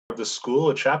the school.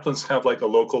 A chaplain's kind of like a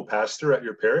local pastor at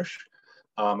your parish.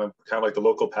 I'm kind of like the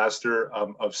local pastor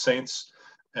of saints.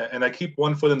 And I keep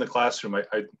one foot in the classroom.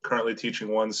 I'm currently teaching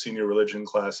one senior religion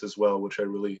class as well, which I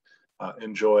really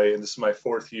enjoy. And this is my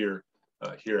 4th year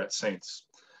here at Saints.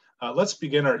 Let's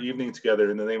begin our evening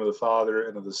together in the name of the Father,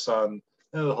 and of the Son,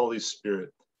 and of the Holy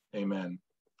Spirit. Amen.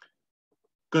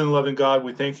 Good and loving God,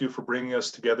 we thank you for bringing us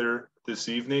together this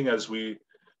evening as we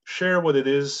share what it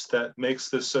is that makes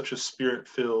this such a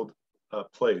spirit-filled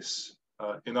place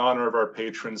in honor of our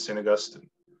patron, St. Augustine.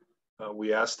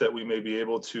 We ask that we may be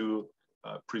able to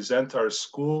present our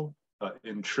school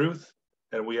in truth,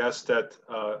 and we ask that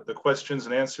the questions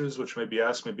and answers which may be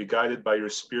asked may be guided by your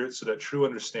Spirit so that true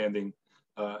understanding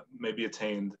may be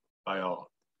attained by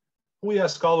all. We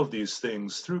ask all of these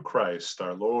things through Christ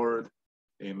our Lord.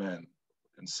 Amen.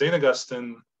 And St.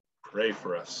 Augustine, pray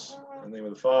for us. In the name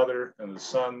of the Father, and of the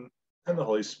Son, and the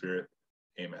Holy Spirit.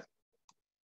 Amen.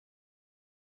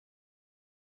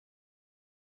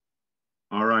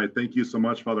 All right, thank you so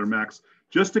much, Father Max.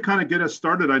 Just to kind of get us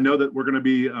started, I know that we're going to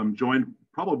be joined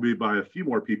probably by a few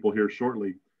more people here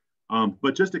shortly.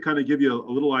 But just to kind of give you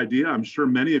a little idea, I'm sure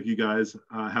many of you guys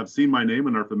have seen my name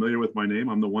and are familiar with my name.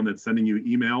 I'm the one that's sending you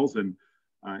emails and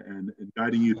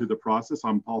guiding you through the process.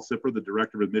 I'm Paul Sipper, the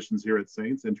Director of Admissions here at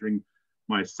Saints, entering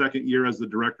my 2nd year as the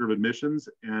Director of Admissions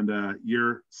and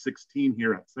year 16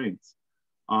 here at Saints.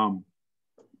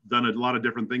 Done a lot of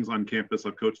different things on campus.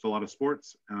 I've coached a lot of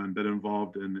sports and been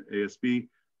involved in ASB,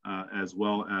 as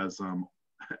well as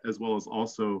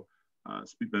also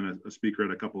been a speaker at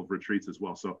a couple of retreats as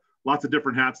well. So lots of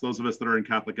different hats. Those of us that are in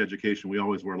Catholic education, we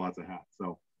always wear lots of hats.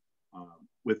 So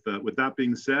with that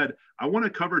being said, I want to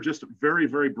cover just very,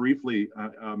 very briefly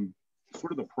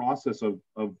sort of the process of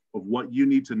what you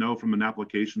need to know from an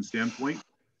application standpoint.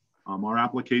 Our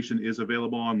application is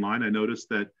available online. I noticed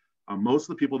that most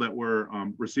of the people that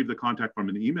received the contact from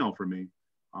an email from me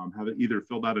have either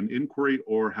filled out an inquiry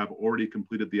or have already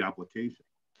completed the application.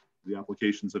 The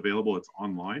application's available. It's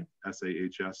online,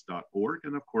 sahs.org.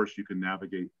 And of course, you can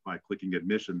navigate by clicking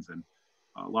admissions, and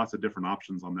lots of different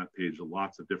options on that page,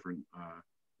 lots of different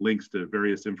links to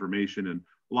various information. And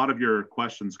a lot of your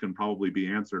questions can probably be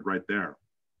answered right there.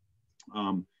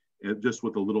 Just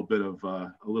with a little bit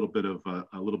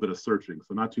of searching.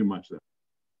 So not too much there.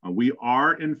 We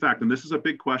are, in fact, and this is a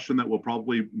big question that we'll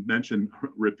probably mention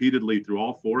repeatedly through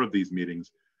all 4 of these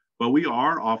meetings, but we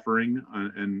are offering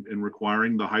and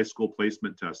requiring the high school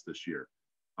placement test this year.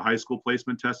 The high school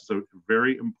placement test is a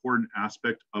very important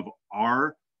aspect of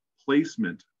our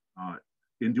placement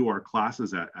into our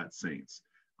classes at Saints.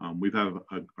 We've had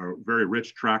a very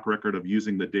rich track record of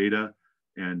using the data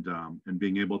and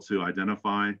being able to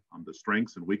identify the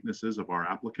strengths and weaknesses of our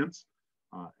applicants.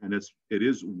 And it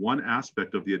is one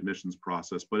aspect of the admissions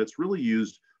process, but it's really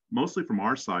used mostly from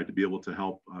our side to be able to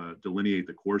help delineate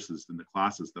the courses and the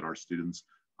classes that our students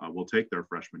will take their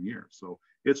freshman year. So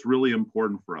it's really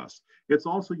important for us. It's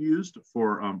also used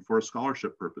for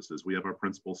scholarship purposes. We have our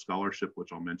principal scholarship,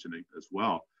 which I'll mention as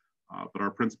well. But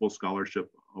our principal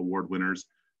scholarship award winners,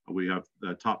 we have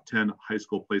the top 10 high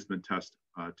school placement test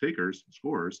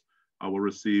scorers will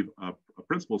receive a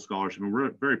principal scholarship. And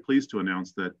we're very pleased to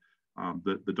announce that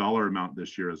the dollar amount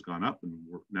this year has gone up, and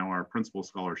now our principal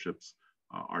scholarships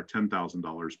are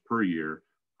 $10,000 per year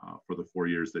for the 4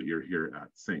 years that you're here at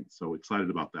Saints. So excited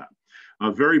about that.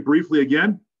 Very briefly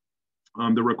again,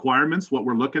 the requirements, what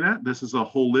we're looking at, this is a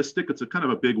holistic, it's a kind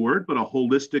of a big word, but a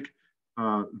holistic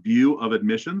view of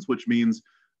admissions, which means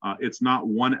it's not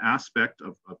one aspect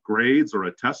of grades or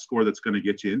a test score that's going to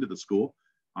get you into the school.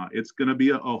 It's going to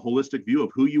be a holistic view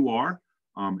of who you are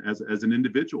as an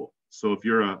individual. So if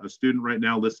you're a student right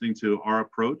now listening to our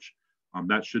approach,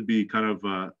 that should be kind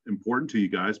of important to you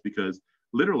guys, because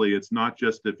literally it's not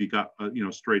just if you got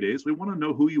straight A's. We want to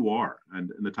know who you are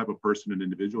and the type of person and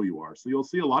individual you are. So you'll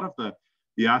see a lot of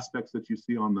the aspects that you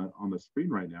see on the screen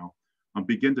right now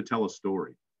begin to tell a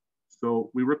story.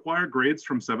 So we require grades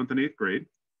from 7th and 8th grade.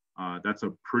 That's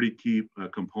a pretty key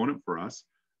component for us.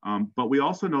 But we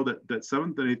also know that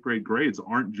 7th and 8th grade grades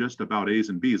aren't just about A's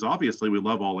and B's. Obviously, we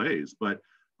love all A's, but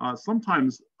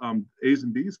sometimes A's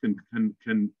and B's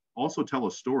can also tell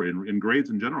a story, and grades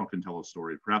in general can tell a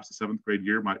story. Perhaps the 7th grade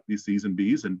year might be C's and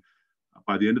B's, and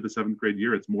by the end of the 7th grade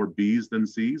year, it's more B's than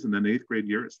C's, and then 8th grade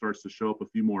year, it starts to show up a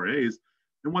few more A's.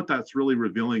 And what that's really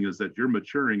revealing is that you're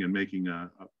maturing and making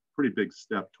a pretty big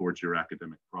step towards your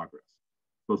academic progress.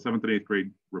 So 7th and 8th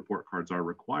grade report cards are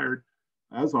required,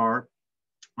 as are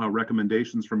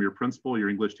recommendations from your principal, your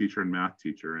English teacher, and math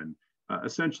teacher. And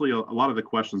essentially, a lot of the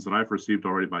questions that I've received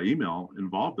already by email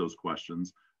involve those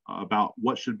questions about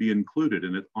what should be included.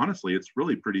 And honestly, it's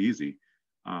really pretty easy.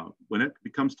 When it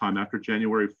becomes time after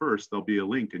January 1st, there'll be a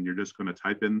link and you're just going to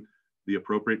type in the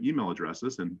appropriate email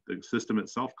addresses and the system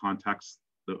itself contacts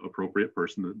the appropriate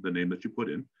person, the name that you put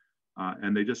in,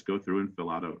 and they just go through and fill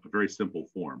out a very simple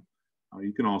form.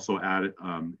 You can also add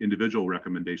individual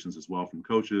recommendations as well from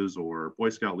coaches or Boy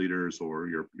Scout leaders or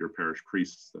your parish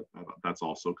priests. That's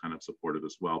also kind of supportive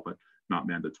as well, but not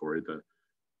mandatory.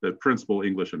 The principal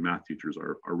English and math teachers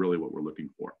are really what we're looking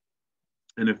for.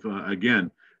 And if,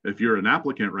 again, if you're an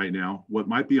applicant right now, what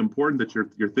might be important that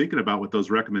you're thinking about with those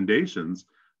recommendations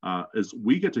is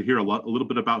we get to hear a little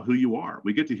bit about who you are.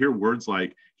 We get to hear words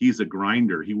like, he's a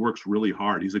grinder, he works really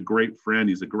hard, he's a great friend,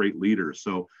 he's a great leader.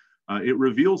 So it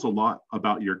reveals a lot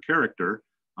about your character,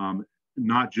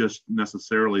 not just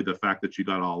necessarily the fact that you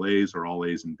got all A's or all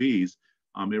A's and B's.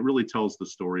 It really tells the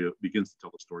story begins to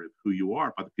tell the story of who you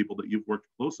are by the people that you've worked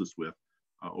closest with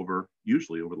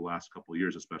usually over the last couple of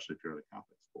years, especially if you're at a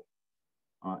Catholic school.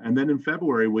 And then in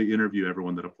February, we interview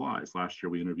everyone that applies. Last year,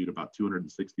 we interviewed about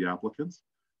 260 applicants.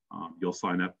 You'll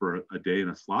sign up for a day in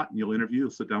a slot and you'll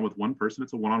sit down with one person.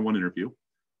 It's a one-on-one interview.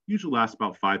 Usually lasts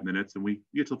about 5 minutes and we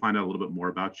get to find out a little bit more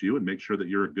about you and make sure that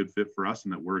you're a good fit for us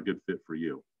and that we're a good fit for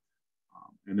you.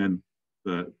 And then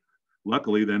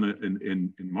luckily then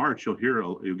in March, you'll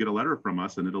get a letter from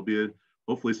us and it'll be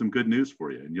hopefully some good news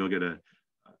for you. And you'll get a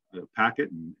packet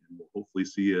and we'll hopefully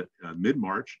see you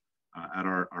mid-March at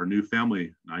our new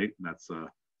family night. And that's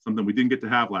something we didn't get to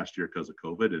have last year because of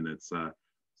COVID. And it's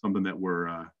something that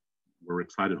we're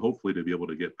excited hopefully to be able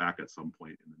to get back at some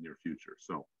point in the near future.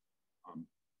 So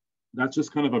that's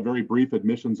just kind of a very brief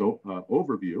admissions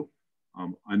overview.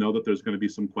 I know that there's going to be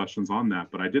some questions on that,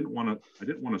 but I didn't want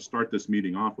to start this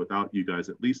meeting off without you guys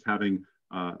at least having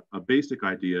a basic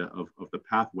idea of the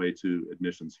pathway to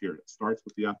admissions here. It starts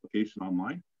with the application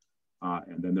online,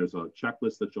 and then there's a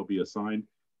checklist that you'll be assigned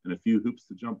and a few hoops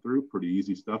to jump through. Pretty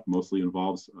easy stuff. Mostly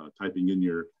involves typing in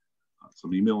your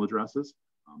some email addresses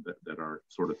that are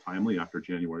sort of timely after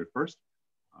January 1st,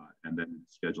 and then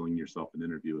scheduling yourself an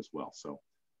interview as well. So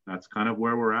that's kind of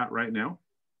where we're at right now.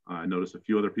 I notice a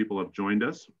few other people have joined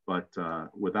us, but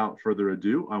without further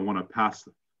ado, I want to pass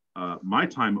my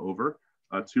time over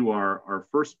to our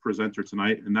first presenter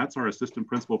tonight, and that's our Assistant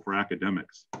Principal for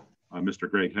Academics, Mr.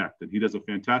 Greg Hecht. And he does a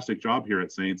fantastic job here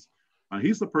at Saints.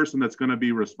 He's the person that's going to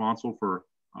be responsible for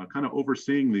kind of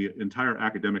overseeing the entire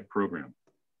academic program.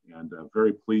 And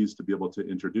very pleased to be able to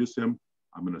introduce him.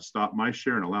 I'm going to stop my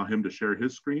share and allow him to share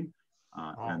his screen.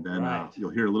 And then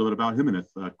you'll hear a little bit about him. And if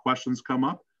questions come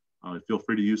up, feel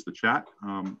free to use the chat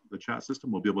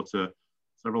system.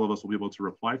 Several of us will be able to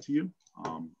reply to you.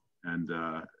 And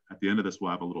at the end of this,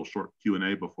 we'll have a little short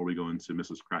Q&A before we go into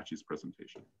Mrs. Cratchy's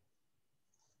presentation.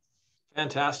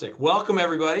 Fantastic. Welcome,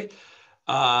 everybody.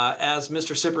 As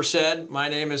Mr. Sipper said, my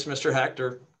name is Mr. Hecht,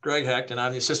 or Greg Hecht, and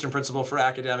I'm the Assistant Principal for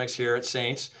Academics here at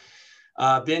Saints.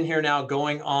 Been here now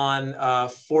going on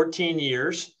 14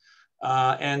 years.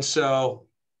 And so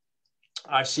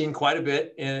I've seen quite a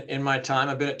bit in my time.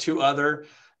 I've been at 2 other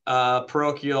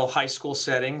parochial high school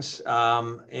settings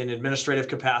in administrative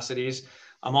capacities.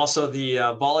 I'm also the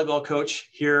volleyball coach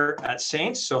here at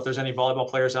Saints. So if there's any volleyball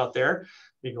players out there,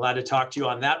 I'd be glad to talk to you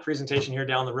on that presentation here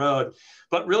down the road.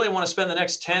 But really I want to spend the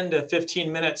next 10 to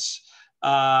 15 minutes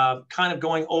kind of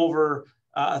going over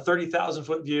a 30,000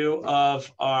 foot view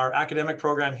of our academic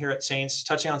program here at Saints,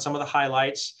 touching on some of the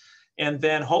highlights, and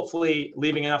then hopefully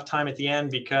leaving enough time at the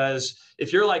end, because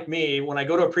if you're like me, when I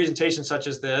go to a presentation such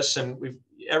as this, and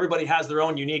everybody has their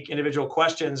own unique individual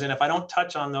questions, and if I don't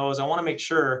touch on those, I want to make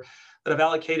sure that I've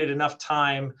allocated enough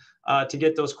time to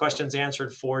get those questions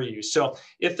answered for you. So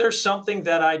if there's something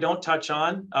that I don't touch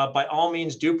on, by all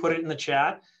means, do put it in the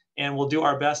chat, and we'll do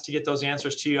our best to get those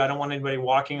answers to you. I don't want anybody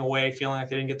walking away feeling like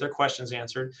they didn't get their questions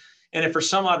answered. And if for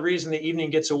some odd reason the evening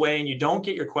gets away and you don't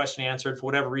get your question answered for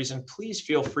whatever reason, please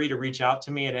feel free to reach out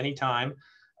to me at any time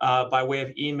by way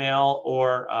of email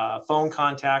or phone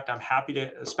contact. I'm happy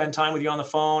to spend time with you on the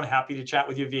phone, happy to chat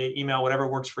with you via email, whatever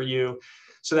works for you.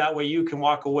 So that way you can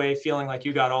walk away feeling like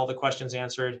you got all the questions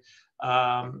answered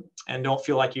and don't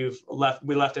feel like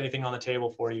we left anything on the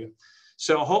table for you.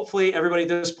 So hopefully everybody at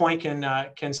this point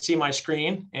can see my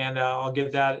screen, and I'll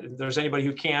give that. If there's anybody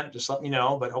who can't, just let me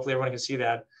know, but hopefully everyone can see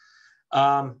that.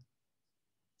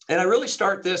 And I really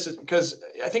start this because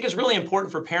I think it's really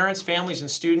important for parents, families,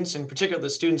 and students, in particular the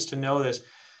students, to know this.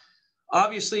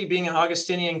 Obviously, being an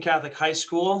Augustinian Catholic high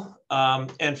school,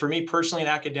 and for me personally in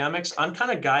academics, I'm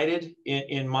kind of guided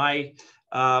in my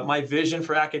vision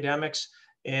for academics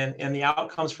and the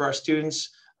outcomes for our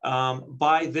students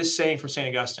by this saying from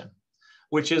St. Augustine,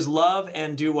 which is love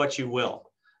and do what you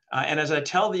will. And as I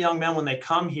tell the young men when they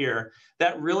come here,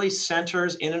 that really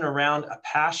centers in and around a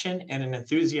passion and an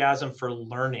enthusiasm for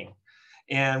learning.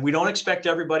 And we don't expect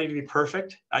everybody to be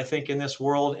perfect, I think, in this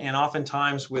world. And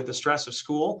oftentimes with the stress of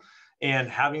school and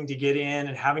having to get in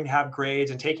and having to have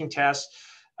grades and taking tests,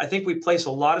 I think we place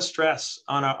a lot of stress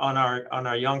on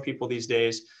our young people these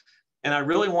days. And I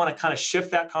really want to kind of shift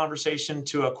that conversation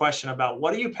to a question about,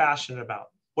 what are you passionate about?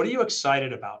 What are you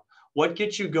excited about? What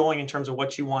gets you going in terms of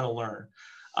what you want to learn?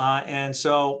 And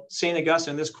so St.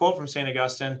 Augustine, this quote from St.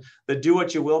 Augustine, the do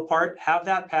what you will part, have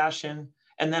that passion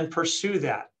and then pursue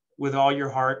that with all your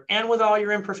heart and with all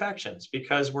your imperfections,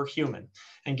 because we're human.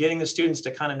 And getting the students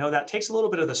to kind of know that takes a little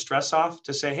bit of the stress off,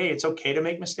 to say, hey, it's okay to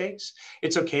make mistakes.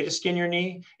 It's okay to skin your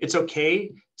knee. It's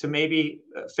okay to maybe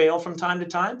fail from time to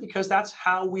time, because that's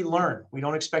how we learn. We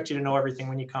don't expect you to know everything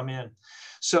when you come in.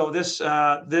 So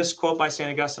this quote by St.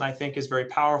 Augustine, I think, is very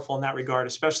powerful in that regard,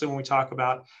 especially when we talk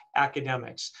about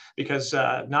academics, because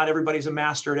not everybody's a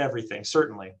master at everything,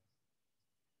 certainly.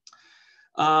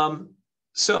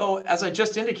 So as I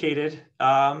just indicated,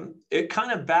 it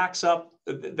kind of backs up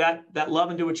that love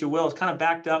and do what you will is kind of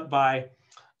backed up by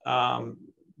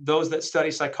those that study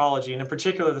psychology, and in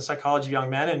particular, the psychology of young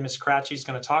men. And Ms. Cratchey is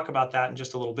going to talk about that in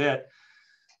just a little bit.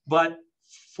 But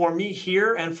for me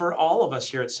here, and for all of us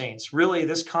here at Saints, really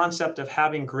this concept of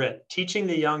having grit, teaching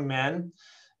the young men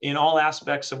in all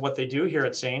aspects of what they do here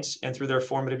at Saints and through their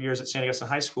formative years at St. Augustine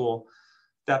High School,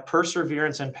 that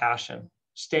perseverance and passion,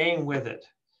 staying with it,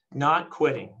 not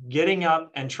quitting, getting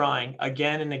up and trying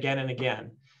again and again and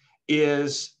again,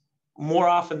 is more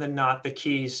often than not the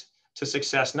keys to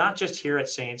success, not just here at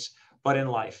Saints, but in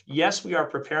life. Yes, we are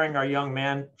preparing our young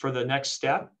men for the next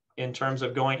step in terms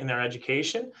of going in their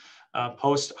education,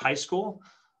 post high school,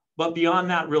 but beyond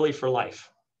that, really for life.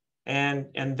 And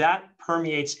that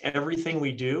permeates everything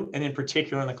we do, and in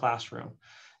particular in the classroom.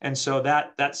 And so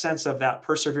that sense of that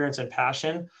perseverance and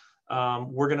passion,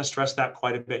 we're going to stress that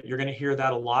quite a bit. You're going to hear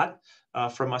that a lot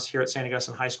from us here at St.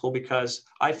 Augustine High School, because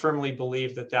I firmly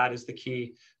believe that that is the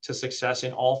key to success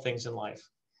in all things in life.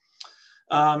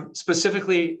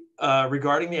 Specifically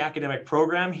regarding the academic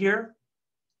program here,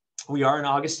 we are an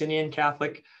Augustinian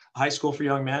Catholic high school for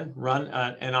young men, run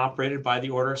and operated by the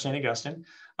Order of St. Augustine.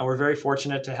 We're very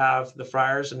fortunate to have the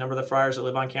friars, a number of the friars that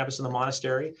live on campus in the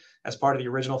monastery, as part of the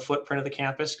original footprint of the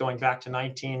campus, going back to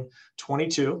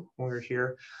 1922 when we were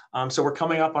here. So we're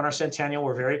coming up on our centennial.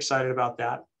 We're very excited about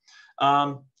that.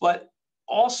 But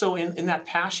also in that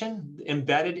passion,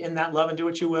 embedded in that love and do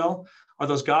what you will, are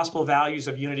those gospel values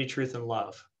of unity, truth, and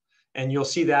love. And you'll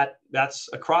see that that's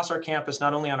across our campus,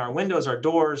 not only on our windows, our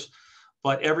doors,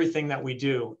 but everything that we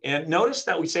do. And notice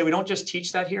that we say we don't just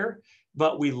teach that here,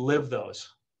 but we live those.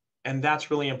 And that's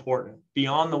really important,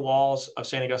 beyond the walls of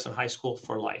St. Augustine High School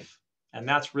for life. And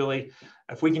that's really,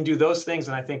 if we can do those things,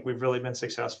 then I think we've really been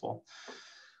successful.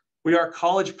 We are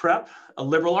college prep, a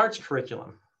liberal arts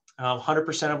curriculum.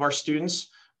 100% of our students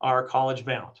are college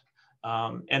bound.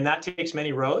 And that takes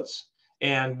many roads.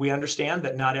 And we understand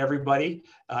that not everybody,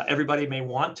 everybody may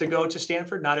want to go to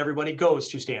Stanford. Not everybody goes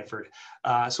to Stanford.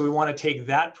 So we want to take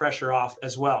that pressure off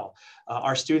as well.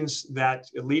 Our students that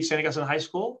leave St. Augustine High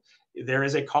School, there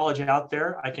is a college out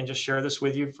there. I can just share this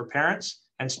with you for parents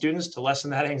and students to lessen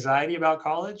that anxiety about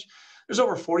college. There's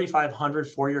over 4,500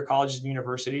 four-year colleges and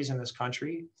universities in this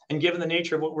country. And given the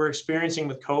nature of what we're experiencing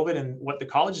with COVID and what the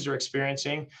colleges are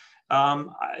experiencing,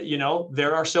 you know,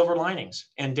 there are silver linings.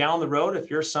 And down the road, if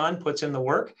your son puts in the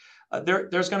work,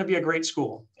 there's going to be a great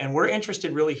school. And we're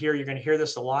interested really here, you're going to hear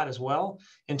this a lot as well,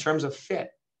 in terms of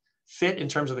fit in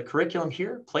terms of the curriculum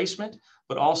here, placement,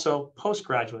 but also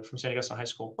postgraduate from St. Augustine High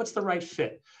School. What's the right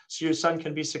fit so your son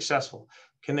can be successful?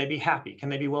 Can they be happy? Can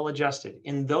they be well adjusted?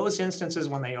 In those instances,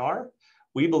 when they are,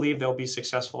 we believe they'll be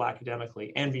successful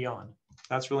academically and beyond.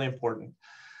 That's really important.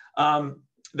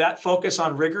 That focus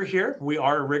on rigor here, we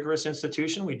are a rigorous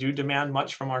institution. We do demand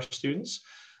much from our students,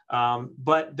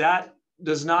 but that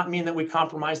does not mean that we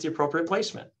compromise the appropriate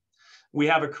placement. We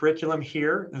have a curriculum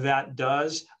here that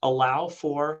does allow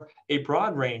for a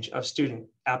broad range of student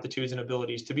aptitudes and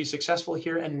abilities to be successful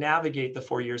here and navigate the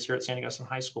 4 years here at St. Augustine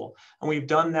High School. And we've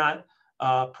done that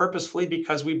purposefully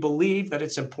because we believe that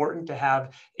it's important to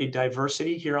have a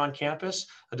diversity here on campus,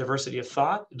 a diversity of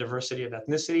thought, a diversity of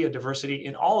ethnicity, a diversity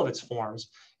in all of its forms.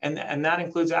 And that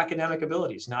includes academic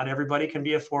abilities. Not everybody can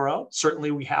be a 4.0.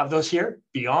 Certainly we have those here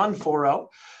beyond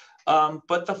 4.0,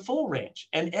 but the full range.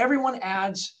 And everyone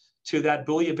adds to that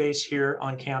bouillabaisse here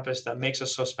on campus that makes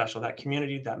us so special, that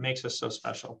community that makes us so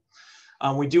special.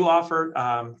 We do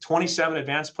offer 27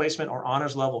 advanced placement or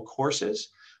honors level courses,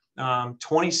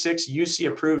 26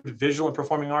 UC approved visual and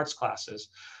performing arts classes.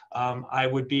 I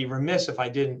would be remiss if I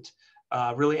didn't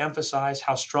really emphasize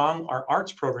how strong our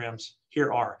arts programs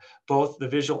here are, both the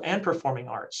visual and performing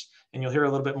arts. And you'll hear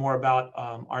a little bit more about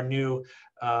our new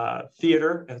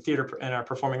theater and our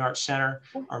Performing Arts Center,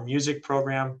 our music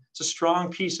program. It's a strong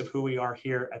piece of who we are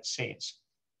here at Saints.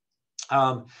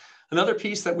 Another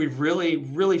piece that we've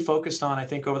really focused on, I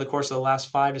think, over the course of the last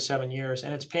 5 to 7 years,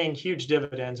 and it's paying huge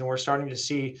dividends, and we're starting to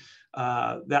see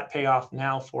that pay off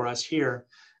now for us here,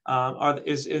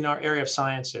 is in our area of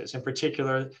sciences, in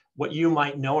particular, what you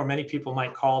might know, or many people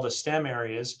might call the STEM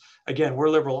areas. Again, we're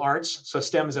liberal arts, so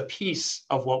STEM is a piece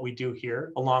of what we do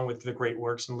here, along with the great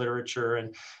works in literature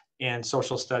and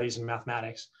social studies and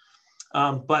mathematics.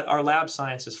 But our lab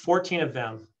sciences, 14 of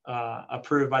them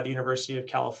approved by the University of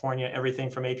California, everything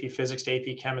from AP Physics to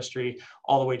AP Chemistry,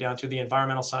 all the way down to the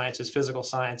environmental sciences, physical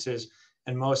sciences,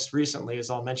 and most recently,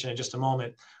 as I'll mention in just a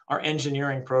moment, our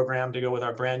engineering program to go with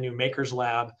our brand new Makers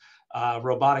Lab,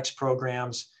 robotics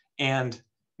programs, and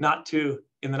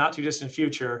in the not too distant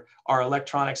future, our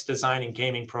electronics design and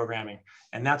gaming programming.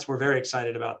 And we're very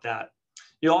excited about that.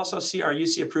 You'll also see our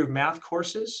UC approved math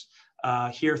courses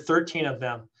here, 13 of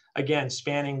them, again,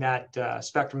 spanning that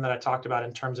spectrum that I talked about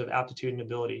in terms of aptitude and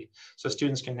ability, so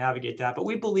students can navigate that. But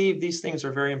we believe these things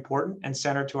are very important and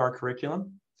centered to our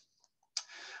curriculum.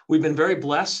 We've been very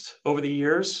blessed over the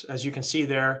years, as you can see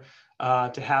there,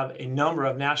 to have a number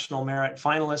of national merit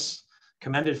finalists,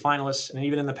 commended finalists, and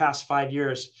even in the past 5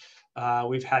 years,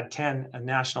 we've had 10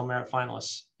 national merit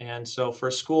finalists. And so for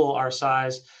a school our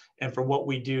size and for what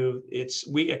we do,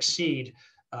 we exceed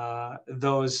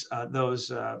those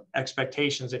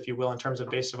expectations, if you will, in terms of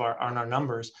based on our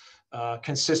numbers,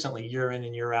 consistently year in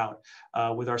and year out,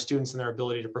 with our students and their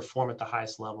ability to perform at the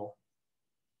highest level.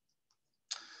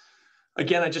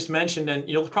 Again, I just mentioned, and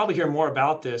you'll probably hear more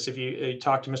about this if you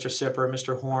talk to Mr. Sipper,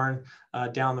 Mr. Horn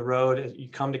down the road, as you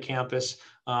come to campus.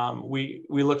 We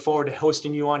look forward to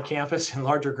hosting you on campus in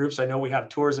larger groups. I know we have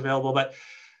tours available, but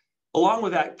along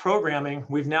with that programming,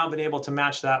 we've now been able to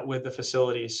match that with the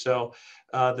facilities. So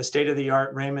the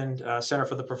state-of-the-art Raymond Center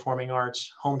for the Performing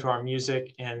Arts, home to our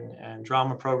music and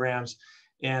drama programs.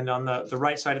 And on the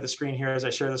right side of the screen here, as I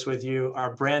share this with you,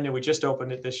 our brand new, we just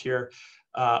opened it this year,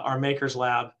 our Makers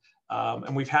Lab.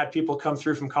 And we've had people come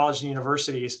through from colleges and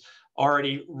universities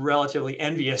already relatively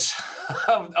envious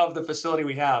of the facility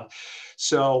we have.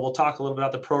 So we'll talk a little bit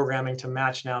about the programming to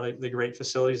match now the great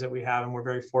facilities that we have, and we're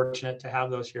very fortunate to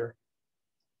have those here.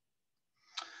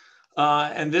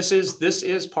 And this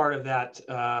is part of that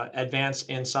advance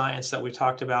in science that we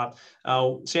talked about.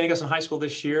 St. Augustine High School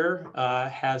this year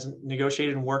has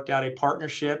negotiated and worked out a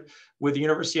partnership with the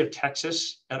University of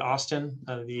Texas at Austin,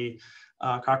 the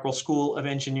Cockrell School of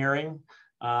Engineering,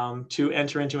 to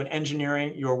enter into an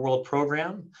Engineering Your World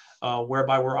program,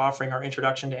 whereby we're offering our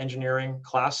Introduction to Engineering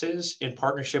classes in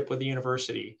partnership with the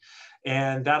university.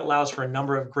 And that allows for a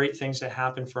number of great things to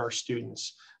happen for our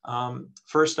students.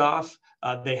 First off,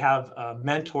 they have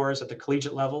mentors at the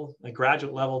collegiate level, the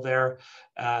graduate level there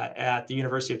at the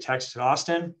University of Texas at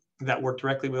Austin that work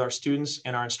directly with our students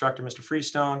and our instructor, Mr.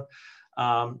 Freestone.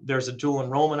 There's a dual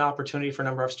enrollment opportunity for a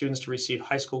number of students to receive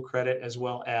high school credit as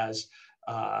well as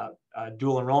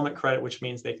dual enrollment credit, which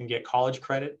means they can get college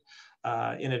credit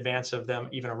in advance of them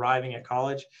even arriving at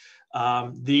college.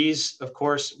 These, of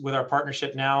course, with our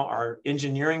partnership now, our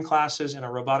engineering classes and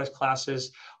our robotics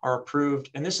classes are approved.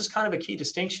 And this is kind of a key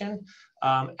distinction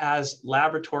as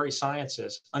laboratory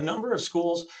sciences. A number of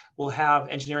schools will have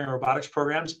engineering and robotics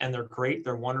programs, and they're great,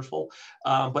 they're wonderful,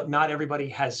 but not everybody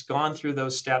has gone through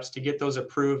those steps to get those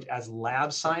approved as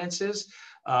lab sciences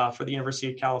for the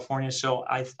University of California. So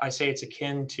I say it's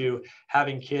akin to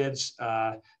having kids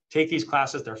take these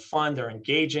classes. They're fun, they're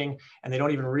engaging, and they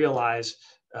don't even realize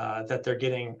that they're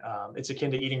getting, it's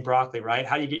akin to eating broccoli, right?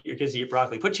 How do you get your kids to eat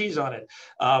broccoli? Put cheese on it.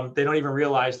 They don't even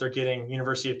realize they're getting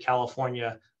University of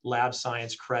California lab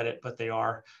science credit, but they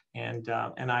are. And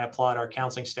I applaud our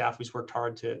counseling staff who's worked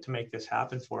hard to make this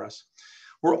happen for us.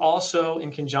 We're also, in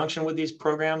conjunction with these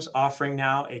programs, offering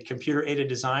now a computer-aided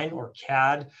design or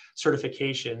CAD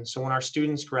certification. So when our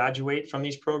students graduate from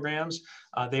these programs,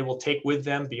 they will take with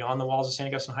them beyond the walls of St.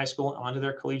 Augustine High School onto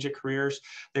their collegiate careers.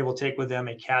 They will take with them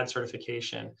a CAD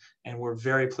certification, and we're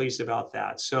very pleased about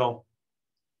that. So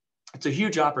it's a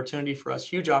huge opportunity for us,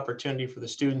 huge opportunity for the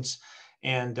students.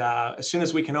 And as soon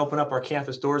as we can open up our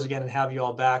campus doors again and have you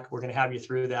all back, we're going to have you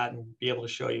through that and be able to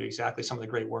show you exactly some of the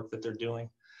great work that they're doing.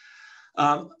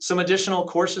 Some additional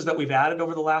courses that we've added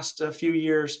over the last few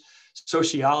years: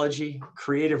 sociology,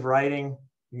 creative writing,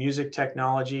 music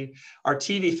technology, our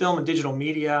TV, film, and digital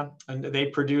media, and they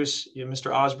produce,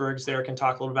 Mr. Osberg's there can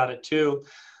talk a little about it too.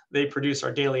 They produce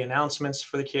our daily announcements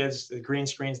for the kids, the green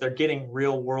screens. They're getting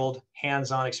real world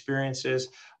hands-on experiences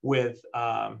with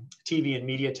TV and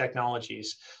media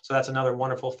technologies. So that's another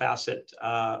wonderful facet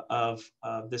of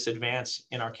this advance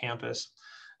in our campus.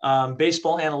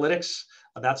 Baseball analytics,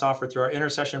 that's offered through our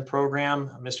intercession program.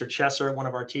 Mr. Chesser, one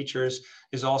of our teachers,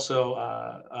 is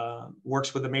also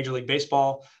works with the Major League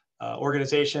Baseball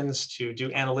organizations to do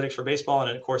analytics for baseball.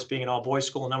 And of course, being an all-boys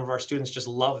school, a number of our students just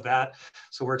love that.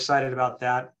 So we're excited about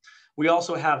that. We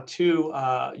also have two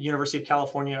University of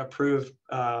California approved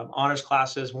honors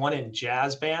classes, one in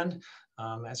jazz band.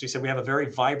 As we said, we have a very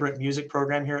vibrant music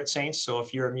program here at Saints. So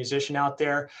if you're a musician out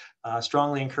there,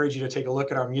 strongly encourage you to take a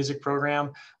look at our music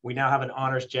program. We now have an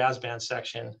honors jazz band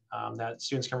section that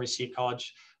students can receive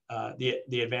college,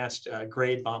 the advanced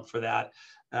grade bump for that.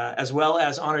 As well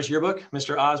as honors yearbook.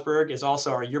 Mr. Osberg is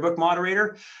also our yearbook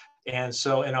moderator. And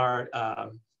so in our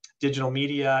digital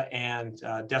media and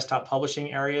desktop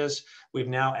publishing areas, we've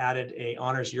now added a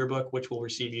honors yearbook, which will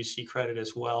receive UC credit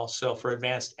as well. So for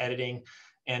advanced editing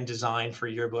and design for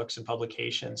yearbooks and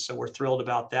publications. So we're thrilled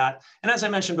about that. And as I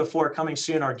mentioned before, coming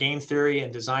soon, our game theory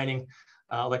and designing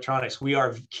electronics. We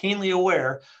are keenly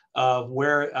aware of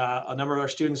where a number of our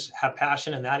students have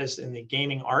passion, and that is in the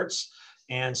gaming arts.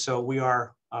 And so we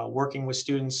are working with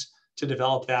students to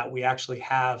develop that. We actually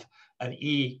have an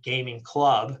e-gaming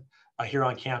club here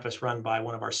on campus run by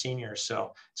one of our seniors.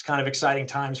 So it's kind of exciting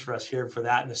times for us here for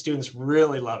that. And the students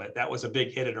really love it. That was a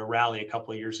big hit at a rally a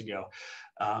couple of years ago.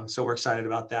 So we're excited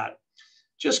about that.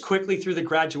 Just quickly through the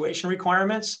graduation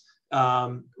requirements.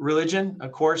 Religion,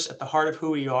 of course, at the heart of who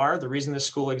we are. The reason this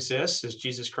school exists is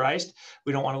Jesus Christ.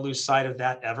 We don't want to lose sight of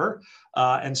that ever.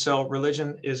 And so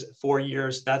religion is 4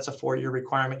 years. That's a 4-year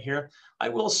requirement here. I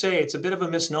will say it's a bit of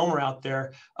a misnomer out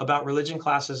there about religion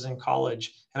classes in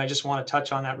college. And I just want to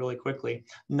touch on that really quickly.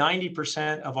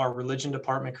 90% of our religion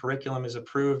department curriculum is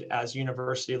approved as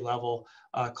university level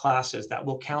classes that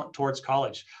will count towards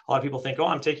college. A lot of people think, oh,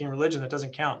 I'm taking religion, that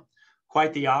doesn't count.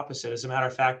 Quite the opposite. As a matter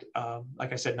of fact,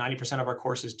 like I said, 90% of our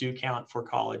courses do count for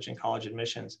college and college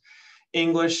admissions.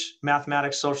 English,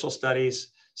 mathematics, social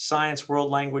studies, science,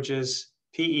 world languages,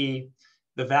 PE,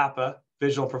 the VAPA,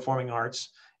 visual performing arts.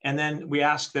 And then we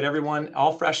ask that everyone,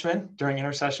 all freshmen during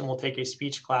intercession will take a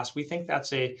speech class. We think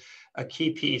that's a key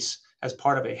piece as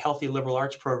part of a healthy liberal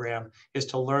arts program, is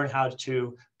to learn how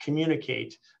to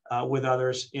communicate with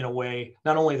others in a way,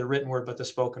 not only the written word, but the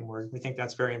spoken word. We think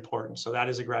that's very important. So that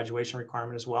is a graduation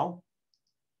requirement as well.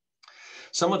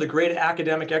 Some of the great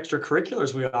academic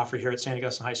extracurriculars we offer here at St.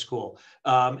 Augustine High School.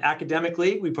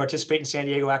 Academically, we participate in San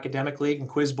Diego Academic League and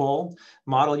Quiz Bowl,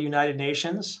 Model United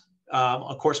Nations.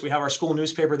 Of course, we have our school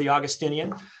newspaper, the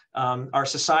Augustinian. Our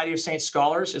Society of Saints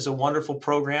Scholars is a wonderful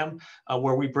program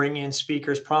where we bring in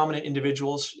speakers, prominent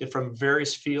individuals from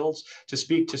various fields to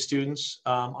speak to students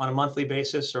on a monthly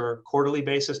basis or quarterly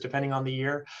basis, depending on the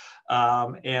year.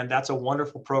 And that's a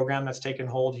wonderful program that's taken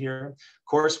hold here. Of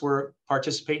course, we're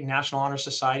participating in National Honor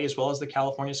Society as well as the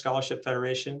California Scholarship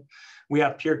Federation. We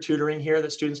have peer tutoring here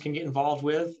that students can get involved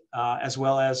with, as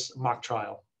well as mock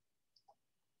trial.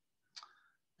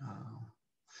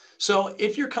 So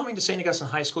if you're coming to St. Augustine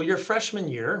High School, your freshman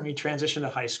year, you transition to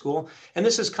high school, and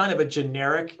this is kind of a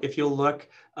generic, if you'll look,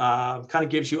 kind of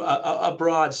gives you a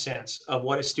broad sense of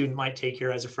what a student might take here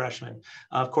as a freshman.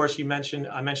 Of course, I mentioned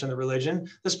the religion,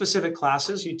 the specific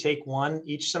classes, you take one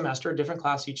each semester, a different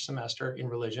class each semester in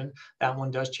religion. That one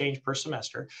does change per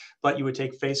semester, but you would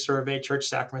take faith survey, church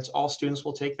sacraments, all students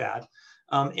will take that.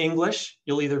 English,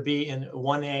 you'll either be in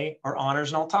 1A or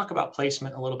honors, and I'll talk about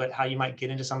placement a little bit, how you might get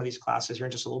into some of these classes here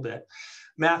in just a little bit.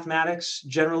 Mathematics,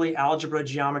 generally algebra,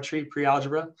 geometry,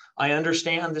 pre-algebra. I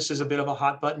understand this is a bit of a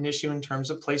hot button issue in terms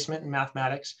of placement in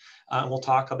mathematics. We'll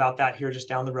talk about that here just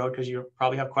down the road because you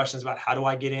probably have questions about how do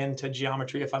I get into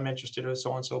geometry if I'm interested, or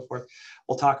so on and so forth.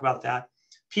 We'll talk about that.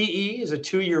 PE is a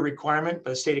 2-year requirement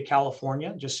by the state of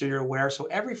California, just so you're aware. So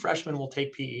every freshman will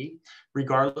take PE,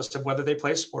 regardless of whether they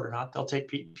play a sport or not, they'll take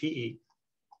PE.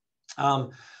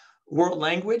 World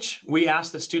language, we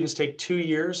ask that students take 2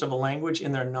 years of a language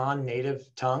in their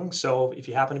non-native tongue. So if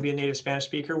you happen to be a native Spanish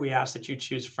speaker, we ask that you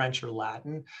choose French or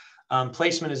Latin.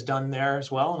 Placement is done there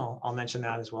as well, and I'll mention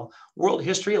that as well. World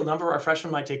history, a number of our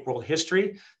freshmen might take world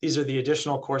history. These are the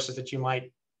additional courses that you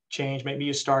might change. Maybe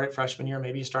you start at freshman year,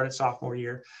 maybe you start at sophomore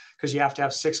year, because you have to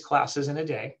have 6 classes in a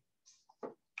day.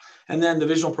 And then the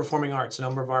visual performing arts, a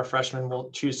number of our freshmen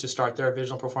will choose to start their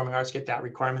visual performing arts, get that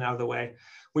requirement out of the way.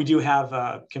 We do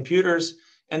have computers,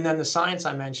 and then the science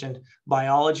I mentioned,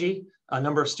 biology. A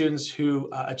number of students who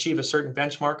achieve a certain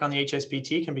benchmark on the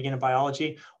HSBT can begin in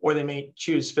biology, or they may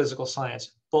choose physical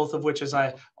science. both of which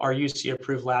are UC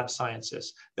approved lab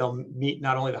sciences. They'll meet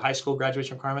not only the high school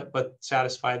graduation requirement, but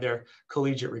satisfy their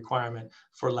collegiate requirement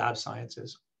for lab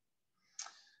sciences.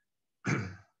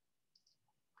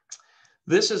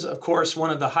 This is, of course,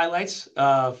 one of the highlights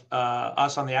of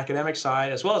us on the academic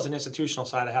side, as well as an institutional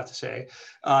side, I have to say,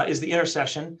 is the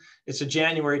intersession. It's a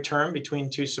January term between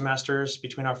 2 semesters,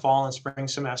 between our fall and spring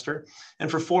semester.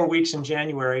 And for 4 weeks in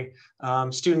January,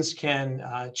 students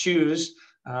can choose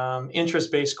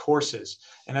interest-based courses.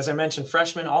 And as I mentioned,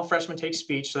 all freshmen take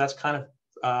speech, so that's kind of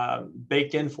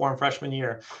baked in for them freshman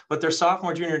year. But their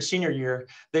sophomore, junior, and senior year,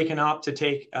 they can opt to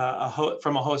take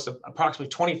from a host of approximately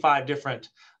 25 different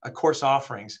course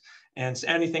offerings. And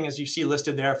anything, as you see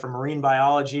listed there, from marine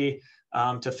biology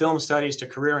to film studies to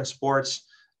career and sports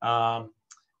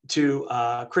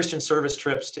to Christian service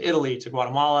trips to Italy, to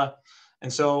Guatemala.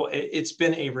 And so it's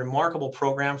been a remarkable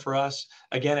program for us.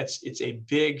 Again, it's a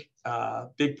big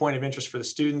point of interest for the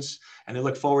students, and they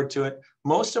look forward to it.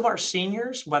 Most of our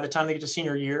seniors, by the time they get to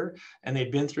senior year, and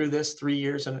they've been through this 3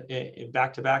 years and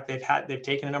back to back, they've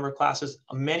taken a number of classes.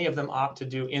 Many of them opt to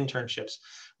do internships.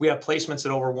 We have placements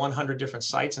at over 100 different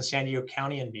sites in San Diego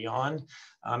County and beyond.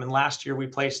 And last year we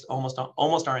placed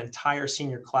almost our entire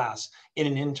senior class in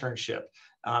an internship.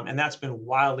 And that's been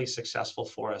wildly successful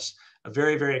for us. A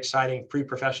very, very exciting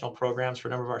pre-professional programs for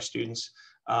a number of our students.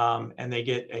 And they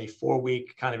get a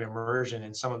 4-week kind of immersion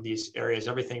in some of these areas,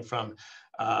 everything from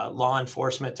law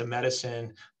enforcement to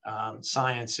medicine,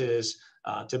 sciences,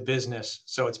 to business.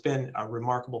 So it's been a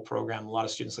remarkable program. A lot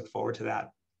of students look forward to that.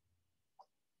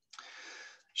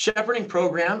 Shepherding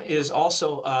program is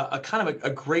also a kind of a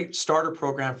great starter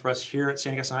program for us here at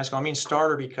St. Augustine High School. I mean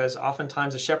starter because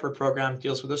oftentimes the Shepherd program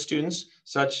deals with those students,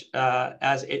 such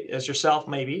as yourself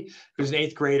maybe, who's an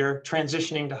 8th grader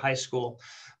transitioning to high school.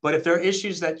 But if there are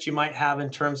issues that you might have in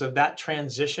terms of that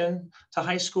transition to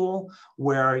high school,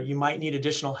 where you might need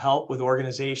additional help with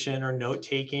organization or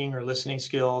note-taking or listening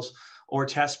skills or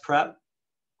test prep,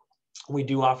 we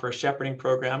do offer a shepherding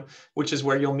program, which is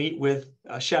where you'll meet with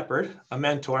a shepherd, a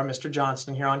mentor, Mr.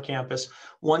 Johnston, here on campus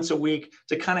once a week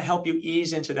to kind of help you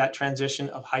ease into that transition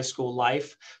of high school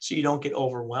life so you don't get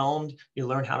overwhelmed. You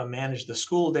learn how to manage the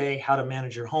school day, how to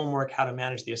manage your homework, how to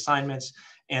manage the assignments,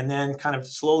 and then kind of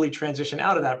slowly transition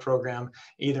out of that program,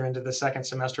 either into the 2nd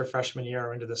semester freshman year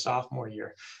or into the sophomore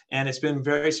year. And it's been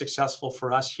very successful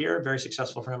for us here, very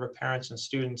successful for a number of parents and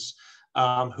students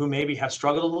who maybe have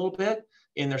struggled a little bit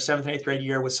in their 7th and 8th grade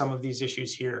year with some of these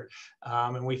issues here.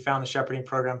 And we found the shepherding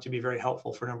program to be very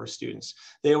helpful for a number of students.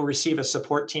 They will receive a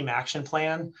support team action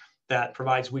plan that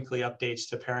provides weekly updates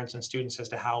to parents and students as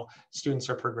to how students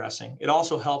are progressing. It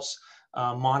also helps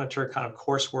monitor kind of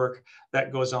coursework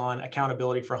that goes on,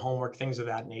 accountability for homework, things of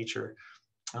that nature.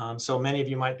 So many of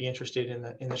you might be interested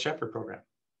in the Shepherd program.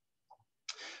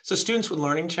 So students with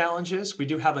learning challenges, we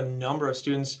do have a number of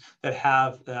students that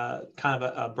have kind of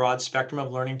a broad spectrum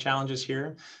of learning challenges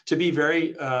here. To be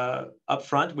very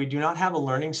upfront, we do not have a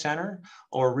learning center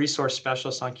or resource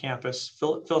specialist on campus.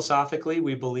 Philosophically,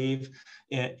 we believe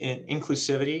in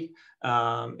inclusivity.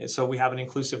 So we have an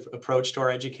inclusive approach to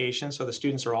our education. So the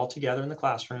students are all together in the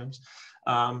classrooms.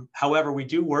 However, we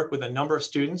do work with a number of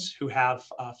students who have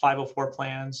 504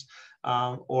 plans,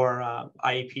 or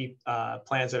IEP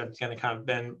plans that have kind of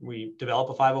been, we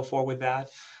develop a 504 with that.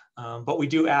 But we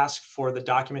do ask for the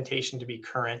documentation to be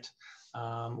current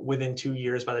within 2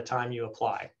 years by the time you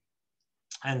apply.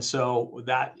 And so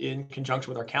that, in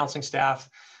conjunction with our counseling staff,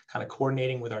 kind of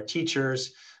coordinating with our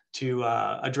teachers to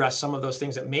address some of those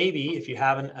things that maybe if you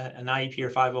have an IEP or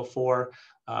 504,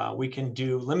 we can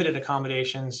do limited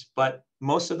accommodations, but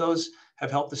most of those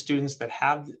have helped the students that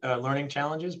have learning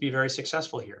challenges be very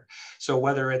successful here. So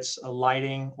whether it's a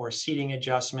lighting or seating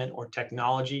adjustment or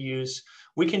technology use,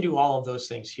 we can do all of those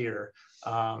things here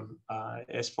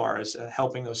as far as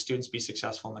helping those students be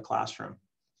successful in the classroom.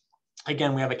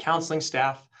 Again, we have a counseling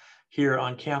staff here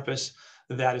on campus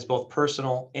that is both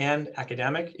personal and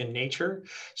academic in nature.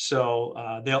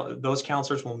 So those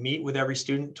counselors will meet with every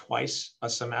student twice a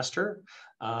semester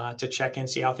to check in,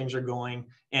 see how things are going.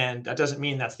 And that doesn't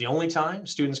mean that's the only time.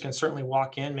 Students can certainly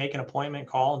walk in, make an appointment,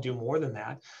 call, and do more than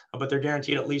that. But they're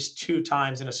guaranteed at least 2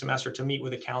 times in a semester to meet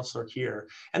with a counselor here.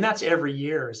 And that's every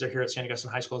year as they're here at St.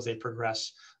 Augustine High School as they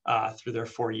progress through their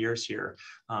 4 years here.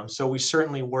 So we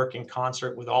certainly work in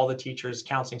concert with all the teachers,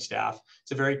 counseling staff.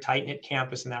 It's a very tight-knit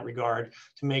campus in that regard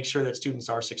to make sure that students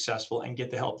are successful and get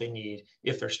the help they need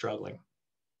if they're struggling.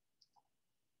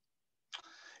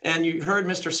 And you heard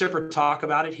Mr. Sipper talk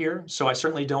about it here, so I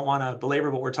certainly don't want to belabor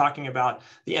what we're talking about.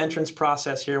 The entrance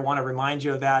process here, I want to remind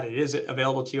you of that. It is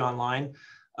available to you online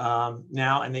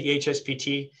now. And the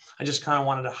HSPT, I just kind of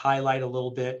wanted to highlight a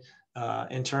little bit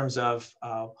in terms of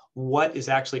what is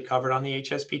actually covered on the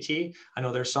HSPT. I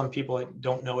know there's some people that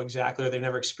don't know exactly, or they've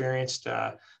never experienced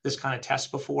this kind of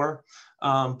test before,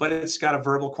 but it's got a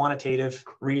verbal, quantitative,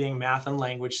 reading, math, and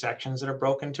language sections that are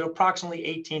broken to approximately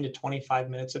 18 to 25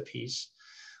 minutes apiece.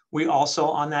 We also,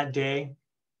 on that day,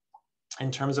 in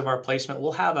terms of our placement,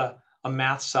 we'll have a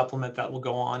math supplement that will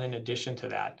go on in addition to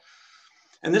that.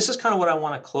 And this is kind of what I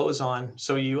want to close on,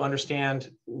 so you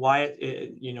understand why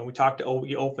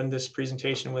we opened this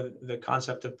presentation with the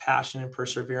concept of passion and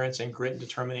perseverance and grit and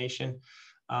determination,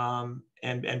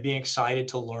 and being excited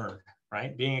to learn,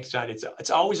 right? Being excited.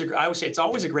 It's always I would say it's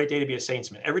always a great day to be a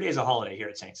Saintsman. Every day is a holiday here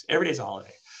at Saints. Every day is a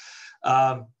holiday.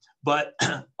 But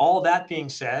all that being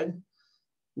said,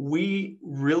 we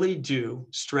really do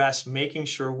stress making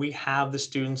sure we have the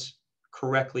students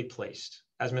correctly placed,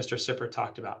 as Mr. Sipper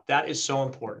talked about. That is so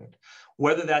important.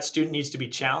 Whether that student needs to be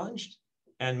challenged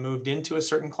and moved into a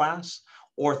certain class,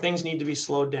 or things need to be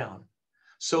slowed down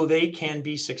so they can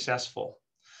be successful.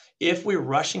 If we're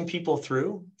rushing people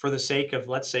through for the sake of,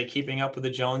 let's say, keeping up with the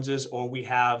Joneses, or we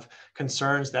have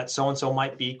concerns that so-and-so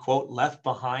might be, quote, left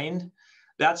behind,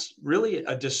 that's really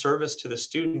a disservice to the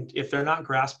student if they're not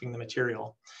grasping the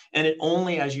material. And it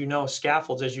only, as you know,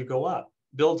 scaffolds as you go up,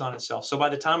 builds on itself. So by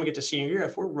the time we get to senior year,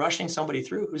 if we're rushing somebody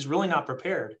through who's really not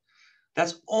prepared,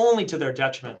 that's only to their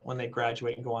detriment when they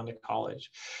graduate and go on to college.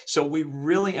 So we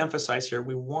really emphasize here,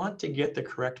 we want to get the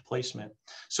correct placement.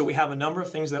 So we have a number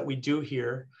of things that we do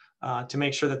here to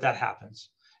make sure that that happens.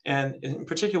 And in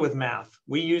particular with math,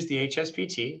 we use the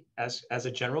HSPT as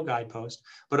a general guidepost,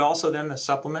 but also then the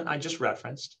supplement I just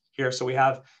referenced here. So we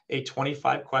have a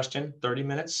 25 question,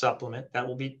 30-minute supplement that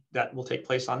will take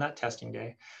place on that testing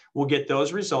day. We'll get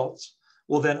those results.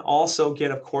 We'll then also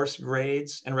get, of course,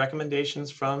 grades and recommendations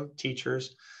from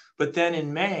teachers. But then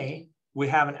in May, we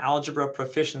have an algebra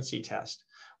proficiency test,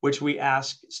 which we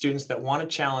ask students that want a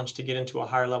challenge to get into a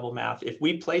higher level math. If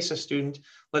we place a student,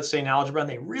 let's say in algebra, and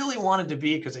they really wanted to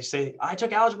be, because they say, I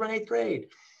took algebra in 8th grade.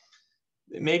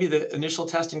 Maybe the initial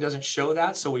testing doesn't show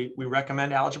that. So we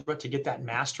recommend algebra to get that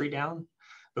mastery down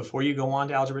before you go on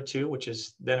to algebra 2, which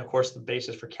is then, of course, the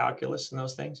basis for calculus and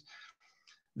those things.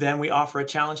 Then we offer a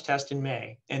challenge test in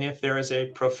May. And if there is a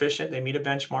proficient, they meet a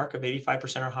benchmark of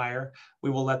 85% or higher, we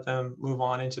will let them move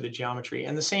on into the geometry.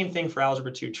 And the same thing for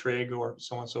algebra 2 trig, or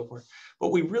so on and so forth.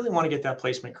 But we really want to get that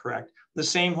placement correct. The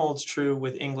same holds true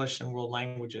with English and world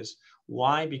languages.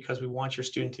 Why? Because we want your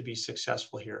student to be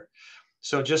successful here.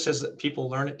 So just as people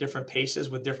learn at different paces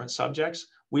with different subjects,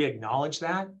 we acknowledge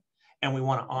that and we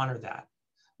want to honor that.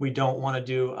 We don't want to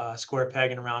do a square peg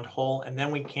in a round hole, and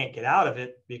then we can't get out of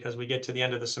it because we get to the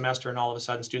end of the semester and all of a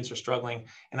sudden students are struggling,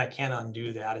 and I can't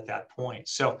undo that at that point.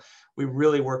 So we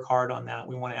really work hard on that.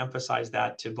 We want to emphasize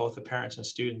that to both the parents and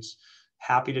students.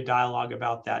 Happy to dialogue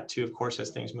about that too, of course, as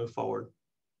things move forward.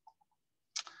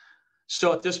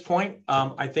 So at this point,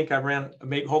 I think I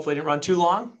hopefully I didn't run too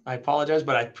long. I apologize,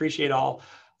 but I appreciate all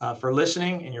for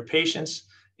listening and your patience.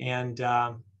 And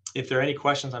if there are any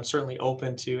questions, I'm certainly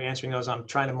open to answering those. I'm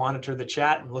trying to monitor the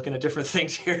chat and looking at different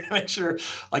things here to make sure,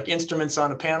 like instruments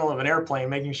on a panel of an airplane,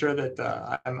 making sure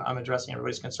that I'm addressing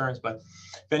everybody's concerns. But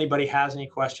if anybody has any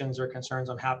questions or concerns,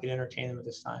 I'm happy to entertain them at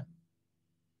this time.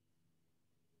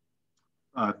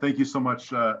 Thank you so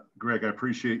much, Greg. I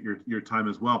appreciate your time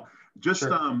as well. Just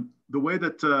sure. The way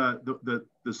that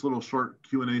this little short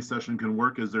Q&A session can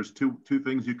work is there's two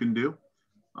things you can do.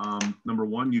 Number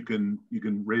one, you can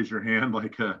raise your hand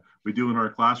like we do in our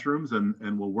classrooms,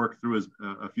 and we'll work through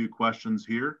a few questions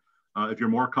here. If you're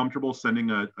more comfortable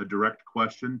sending a direct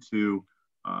question to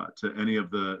any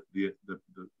of the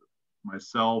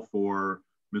myself or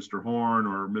Mr. Horn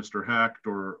or Mr. Hecht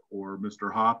or Mr.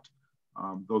 Hopt,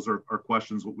 those are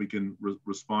questions that we can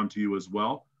respond to you as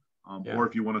well. Yeah. Or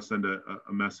if you want to send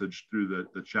a message through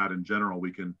the chat in general,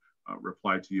 we can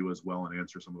reply to you as well and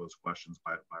answer some of those questions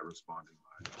by responding.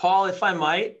 Paul, if I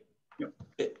might, yep.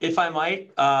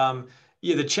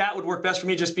 Yeah, the chat would work best for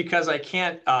me just because I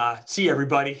can't see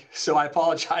everybody. So I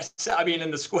apologize. I mean, in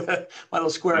the square, my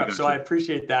little square up. So I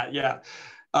appreciate that. Yeah.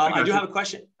 I do have a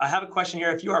question. I have a question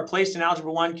here. If you are placed in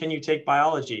Algebra 1, can you take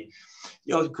biology?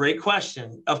 Great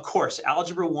question. Of course,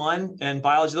 Algebra 1 and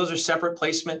biology, those are separate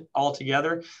placement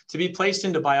altogether. To be placed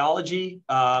into biology,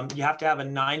 you have to have a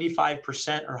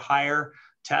 95% or higher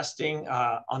testing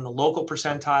on the local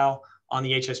percentile on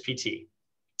the HSPT.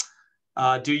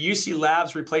 Do UC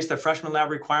labs replace the freshman lab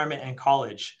requirement in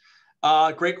college?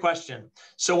 Great question.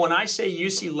 So when I say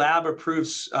UC Lab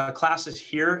approves classes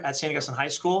here at St. Augustine High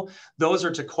School, those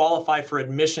are to qualify for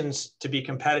admissions to be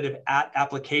competitive at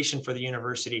application for the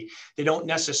university. They don't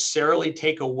necessarily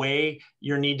take away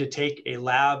your need to take a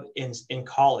lab in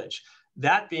college.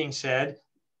 That being said,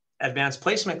 advanced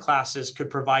placement classes could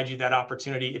provide you that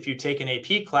opportunity. If you take an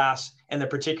AP class and the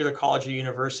particular college or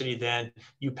university, then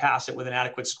you pass it with an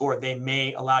adequate score, they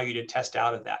may allow you to test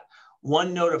out of that.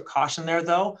 One note of caution there,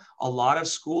 though, a lot of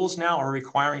schools now are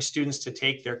requiring students to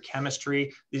take their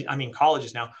chemistry,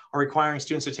 colleges now are requiring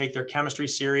students to take their chemistry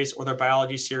series or their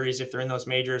biology series if they're in those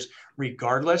majors,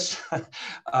 regardless.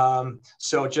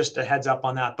 So just a heads up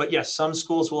on that. But yes, some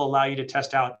schools will allow you to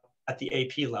test out at the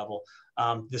AP level.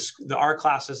 Our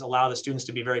classes allow the students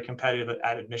to be very competitive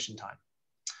at admission time.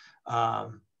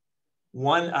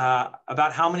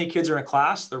 About how many kids are in a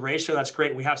class, the ratio, that's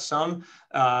great. We have some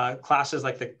classes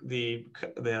like the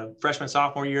freshman,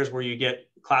 sophomore years where you get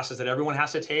classes that everyone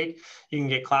has to take. You can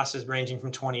get classes ranging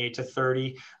from 28 to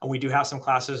 30. And we do have some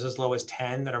classes as low as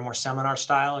 10 that are more seminar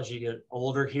style. As you get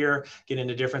older here, get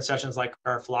into different sessions like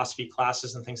our philosophy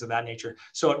classes and things of that nature.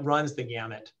 So it runs the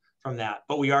gamut from that,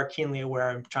 but we are keenly aware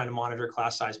and trying to monitor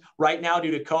class size. Right now,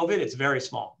 due to COVID, it's very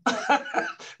small.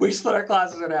 We split our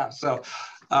classes in half. So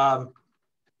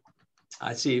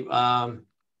I see.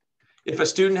 If a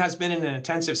student has been in an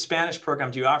intensive Spanish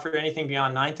program, do you offer anything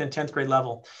beyond 9th and 10th grade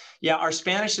level? Yeah, our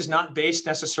Spanish is not based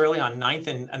necessarily on 9th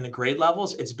and the grade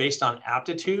levels. It's based on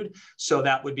aptitude. So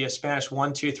that would be a Spanish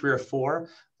 1, 2, 3, or 4.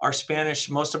 Our Spanish,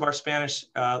 most of our Spanish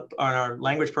on our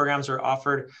language programs are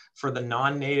offered for the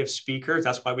non-native speakers.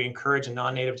 That's why we encourage a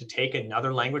non-native to take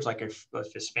another language, like if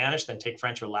it's Spanish, then take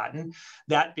French or Latin.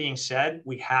 That being said,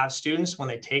 we have students, when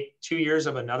they take 2 years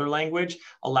of another language,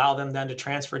 allow them then to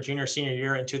transfer junior, senior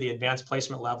year into the advanced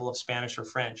placement level of Spanish or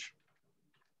French.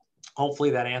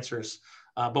 Hopefully that answers,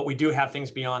 but we do have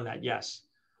things beyond that, yes.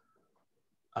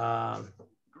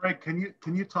 Greg,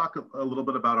 can you talk a little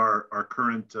bit about our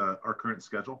current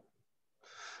schedule?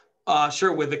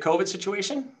 Sure. With the COVID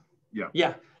situation?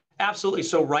 Yeah, absolutely.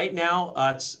 So right now,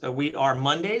 we are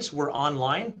Mondays. We're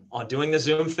online doing the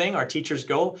Zoom thing. Our teachers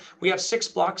go. We have 6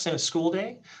 blocks in a school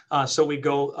day, so we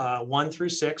go 1 through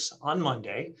 6 on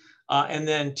Monday, and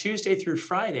then Tuesday through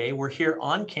Friday we're here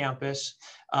on campus.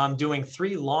 Doing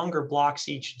 3 longer blocks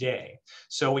each day.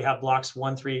 So we have blocks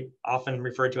 1, 3, often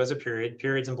referred to as a period.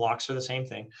 Periods and blocks are the same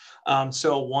thing.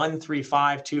 So 1, 3,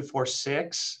 5, 2, 4,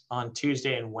 6 on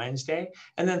Tuesday and Wednesday.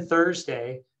 And then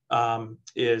Thursday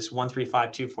is 1, 3,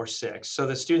 5, 2, 4, 6. So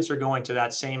the students are going to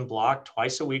that same block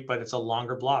twice a week, but it's a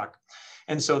longer block.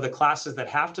 And so the classes that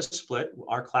have to split,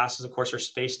 our classes, of course, are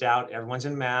spaced out. Everyone's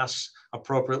in masks,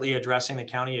 appropriately addressing the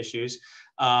county issues.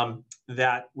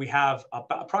 That we have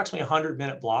approximately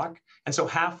 100-minute block. And so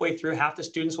halfway through, half the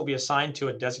students will be assigned to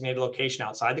a designated location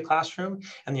outside the classroom,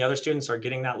 and the other students are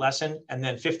getting that lesson. And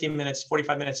then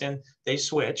 45 minutes in, they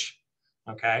switch,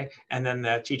 okay? And then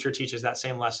the teacher teaches that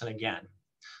same lesson again.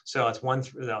 So it's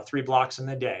 3 blocks in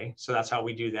the day. So that's how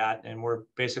we do that. And we're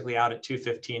basically out at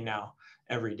 2:15 now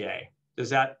every day. Does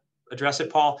that address it,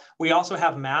 Paul? We also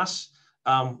have mass.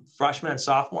 Freshmen and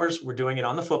sophomores, we're doing it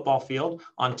on the football field.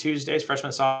 On Tuesdays, freshmen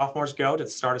and sophomores go to the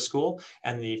start of school,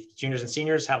 and the juniors and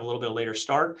seniors have a little bit later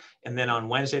start. And then on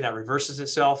Wednesday, that reverses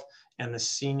itself, and the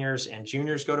seniors and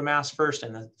juniors go to mass first,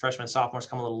 and the freshmen and sophomores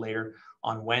come a little later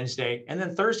on Wednesday. And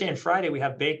then Thursday and Friday, we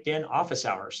have baked in office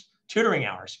hours, tutoring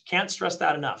hours. Can't stress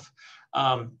that enough.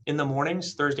 In the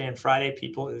mornings, Thursday and Friday,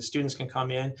 the students can come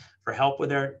in for help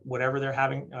with whatever they're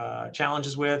having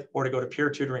challenges with, or to go to peer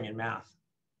tutoring in math.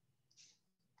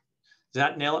 Does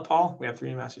that nail it, Paul? We have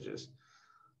 3 messages.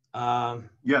 Yeah,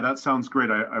 that sounds great.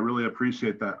 I really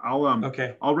appreciate that.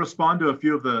 I'll respond to a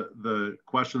few of the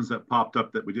questions that popped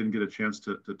up that we didn't get a chance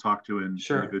to talk to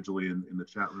individually in the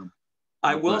chat room.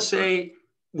 I will say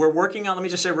we're working on, let me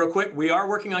just say real quick, we are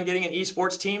working on getting an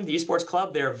esports team, the esports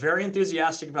club. They're very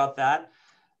enthusiastic about that.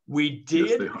 We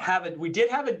did have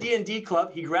a D&D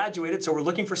club. He graduated, so we're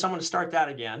looking for someone to start that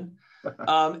again.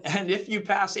 And if you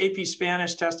pass AP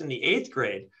Spanish test in the 8th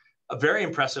grade, very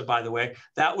impressive, by the way,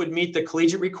 that would meet the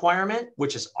collegiate requirement,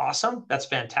 which is awesome. That's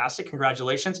fantastic.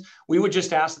 Congratulations. We would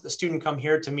just ask that the student come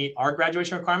here to meet our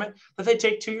graduation requirement, but they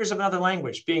take 2 years of another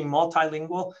language. Being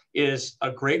multilingual is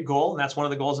a great goal, and that's one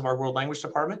of the goals of our world language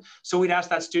department. So we'd ask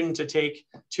that student to take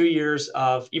 2 years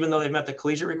of, even though they've met the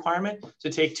collegiate requirement, to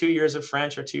take 2 years of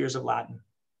French or 2 years of Latin.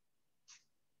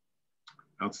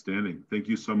 Outstanding. Thank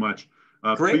you so much.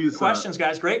 Great questions,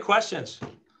 guys. Great questions.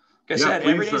 Like I said,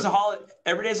 every day's a holiday.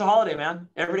 Every day's a holiday, man.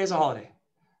 Every day's a holiday.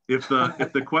 If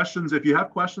you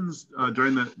have questions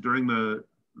during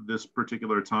this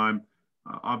particular time,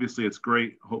 obviously it's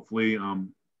great. Hopefully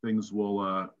things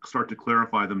will start to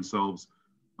clarify themselves.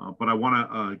 But I want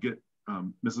to get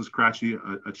Mrs. Cratchy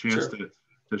a chance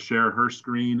to share her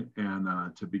screen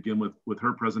and to begin with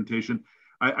her presentation.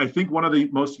 I think one of the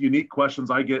most unique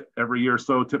questions I get every year.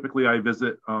 So typically I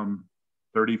visit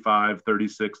 35,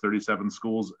 36, 37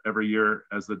 schools every year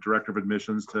as the director of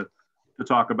admissions to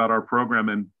talk about our program.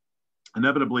 And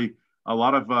inevitably, a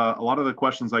lot of the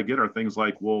questions I get are things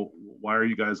like, well, why are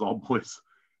you guys all boys?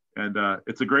 And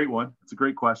it's a great one. It's a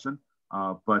great question.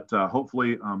 But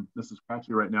hopefully Mrs.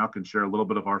 Cratchit right now can share a little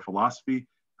bit of our philosophy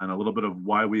and a little bit of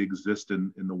why we exist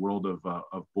in the world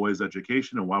of boys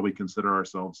education and why we consider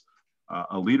ourselves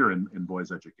a leader in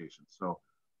boys education. So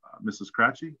Mrs.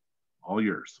 Cratchit, all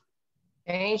yours.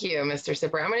 Thank you, Mr.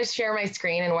 Sipper. I'm going to share my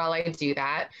screen, and while I do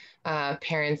that,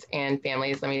 parents and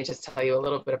families, let me just tell you a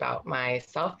little bit about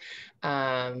myself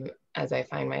as I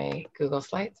find my Google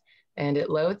Slides and it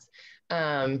loads.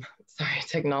 Sorry,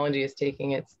 technology is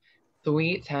taking its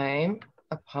sweet time.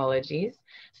 Apologies.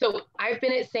 So I've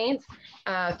been at Saints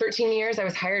 13 years. I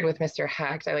was hired with Mr.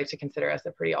 Hecht. I like to consider us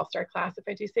a pretty all-star class, if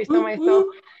I do say so myself.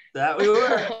 That we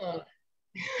were.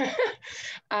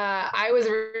 I was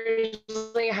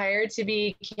originally hired to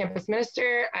be campus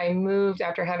minister. I moved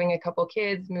after having a couple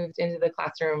kids, moved into the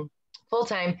classroom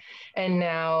full-time, and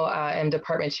now am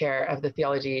department chair of the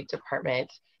theology department,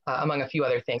 among a few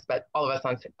other things, but all of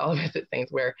us at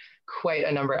Saints wear quite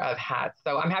a number of hats.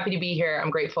 So I'm happy to be here. I'm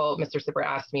grateful Mr. Sipper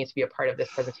asked me to be a part of this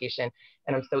presentation,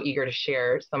 and I'm so eager to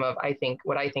share some of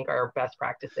what I think are best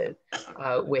practices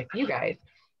with you guys.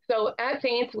 So at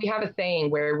Saints, we have a saying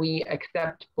where we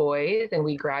accept boys and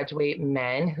we graduate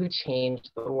men who change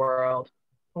the world.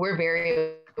 We're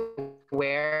very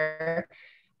aware,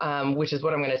 which is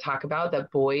what I'm going to talk about,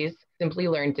 that boys simply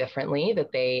learn differently,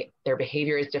 that their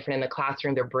behavior is different in the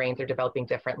classroom, their brains are developing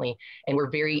differently, and we're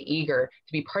very eager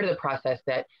to be part of the process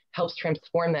that helps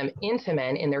transform them into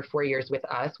men in their 4 years with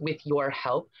us, with your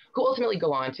help, who ultimately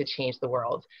go on to change the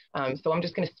world. So I'm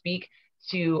just going to speak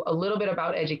to a little bit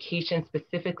about education,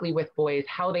 specifically with boys,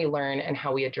 how they learn and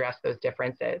how we address those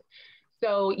differences.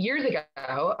 So years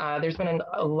ago, there's been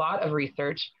a lot of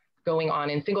research going on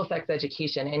in single-sex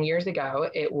education. And years ago,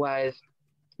 it was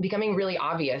becoming really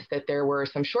obvious that there were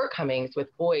some shortcomings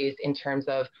with boys in terms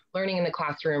of learning in the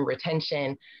classroom,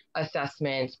 retention,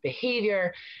 assessment,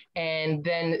 behavior. And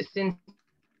then since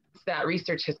that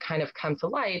research has kind of come to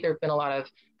light, there have been a lot of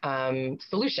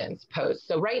solutions posed.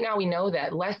 So right now we know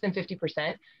that less than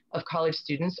 50% of college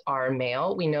students are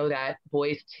male. We know that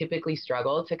boys typically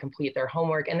struggle to complete their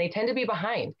homework, and they tend to be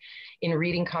behind in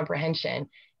reading comprehension.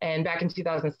 And back in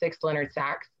 2006, Leonard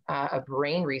Sachs, a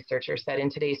brain researcher, said in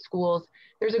today's schools,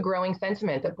 there's a growing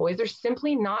sentiment that boys are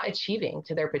simply not achieving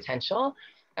to their potential.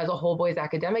 As a whole, boys'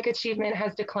 academic achievement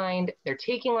has declined. They're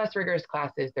taking less rigorous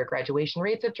classes. Their graduation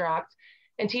rates have dropped.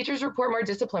 And teachers report more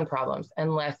discipline problems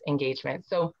and less engagement.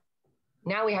 So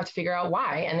now we have to figure out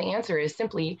why. And the answer is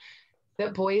simply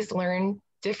that boys learn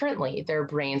differently. Their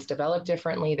brains develop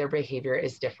differently. Their behavior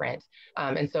is different.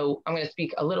 And so I'm going to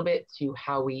speak a little bit to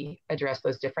how we address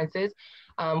those differences.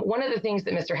 One of the things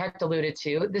that Mr. Hecht alluded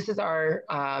to, this is our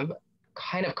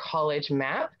kind of college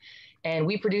map. And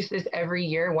we produce this every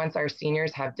year once our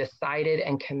seniors have decided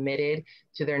and committed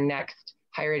to their next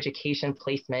higher education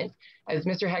placement. As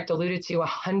Mr. Hecht alluded to,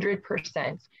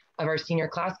 100% of our senior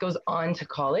class goes on to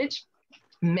college,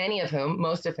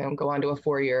 most of whom go on to a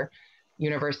 4-year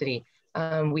university.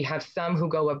 We have some who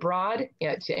go abroad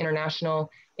to international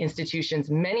institutions,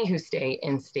 many who stay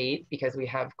in state because we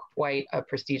have quite a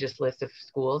prestigious list of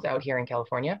schools out here in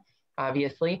California,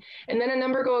 obviously, and then a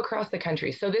number go across the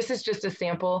country. So this is just a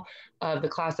sample of the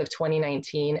class of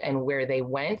 2019 and where they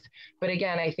went. But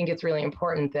again, I think it's really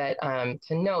important that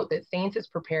to note that Saints is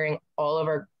preparing all of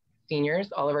our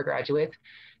seniors, all of our graduates,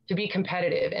 to be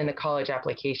competitive in the college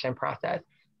application process.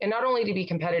 And not only to be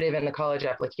competitive in the college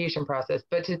application process,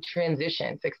 but to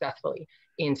transition successfully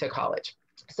into college.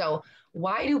 So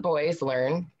why do boys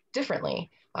learn differently?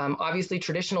 Obviously,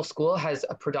 traditional school has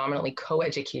a predominantly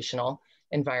co-educational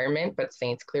environment, but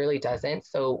Saints clearly doesn't.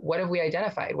 So what have we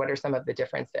identified? What are some of the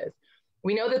differences?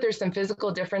 We know that there's some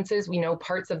physical differences. We know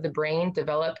parts of the brain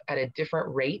develop at a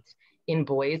different rate in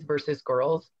boys versus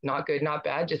girls. Not good, not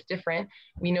bad, just different.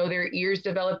 We know their ears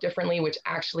develop differently, which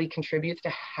actually contributes to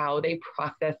how they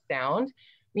process sound.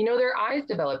 We know their eyes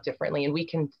develop differently, and we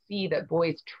can see that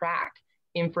boys track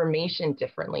information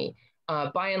differently.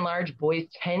 By and large, boys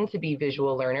tend to be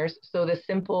visual learners. So the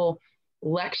simple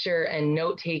lecture and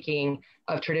note-taking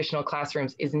of traditional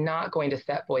classrooms is not going to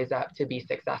set boys up to be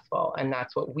successful. And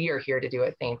that's what we are here to do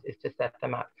at Saints, is to set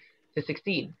them up to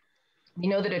succeed. We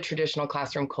know that a traditional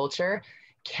classroom culture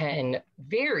can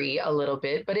vary a little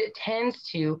bit, but it tends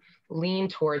to lean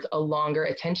towards a longer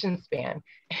attention span.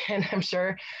 And I'm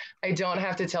sure I don't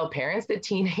have to tell parents that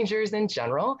teenagers in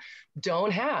general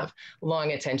don't have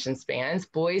long attention spans.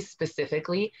 Boys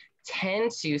specifically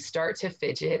tend to start to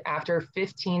fidget after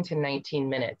 15 to 19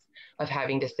 minutes of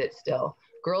having to sit still.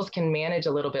 Girls can manage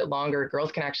a little bit longer.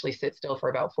 Girls can actually sit still for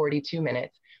about 42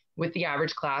 minutes. With the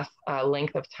average class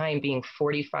length of time being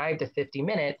 45 to 50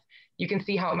 minutes, you can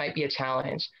see how it might be a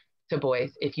challenge to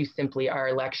boys if you simply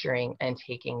are lecturing and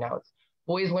taking notes.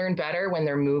 Boys learn better when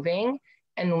they're moving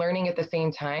and learning at the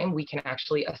same time. We can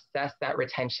actually assess that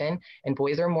retention, and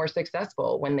boys are more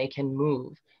successful when they can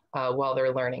move while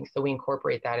they're learning. So we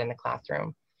incorporate that in the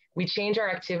classroom. We change our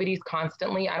activities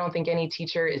constantly. I don't think any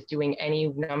teacher is doing any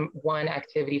one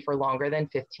activity for longer than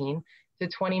 15 to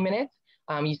 20 minutes.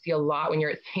 You see a lot when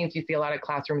you're at Saints, you see a lot of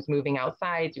classrooms moving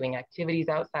outside, doing activities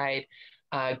outside,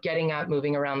 getting up,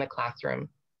 moving around the classroom.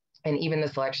 And even the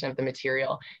selection of the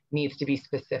material needs to be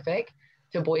specific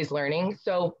to boys learning.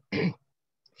 So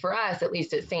for us, at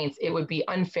least at Saints, it would be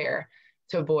unfair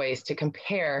to boys to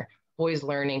compare boys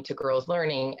learning to girls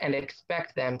learning and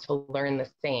expect them to learn the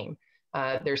same.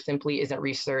 There simply isn't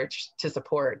research to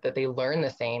support that they learn the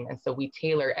same. And so we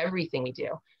tailor everything we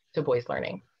do to boys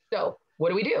learning. So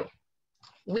what do?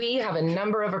 We have a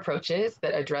number of approaches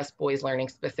that address boys learning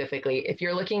specifically. If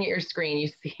you're looking at your screen, you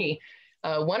see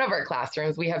one of our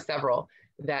classrooms, we have several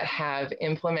that have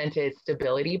implemented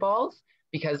stability balls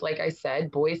because, like I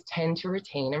said, boys tend to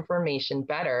retain information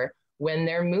better when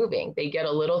they're moving. They get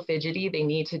a little fidgety, they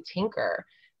need to tinker.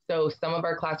 So some of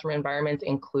our classroom environments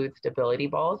include stability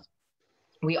balls.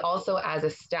 We also, as a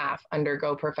staff,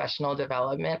 undergo professional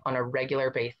development on a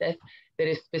regular basis that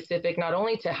is specific not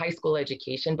only to high school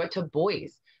education, but to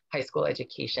boys' high school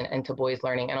education and to boys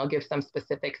learning. And I'll give some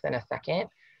specifics in a second.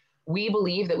 We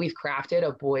believe that we've crafted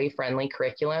a boy-friendly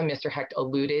curriculum. Mr. Hecht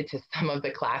alluded to some of the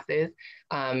classes,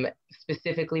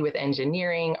 specifically with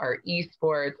engineering, our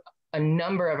esports, a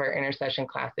number of our intercession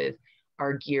classes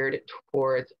are geared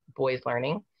towards boys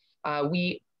learning.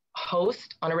 We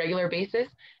host on a regular basis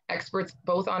experts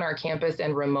both on our campus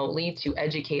and remotely to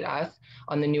educate us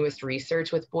on the newest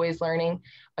research with boys learning.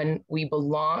 And we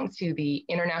belong to the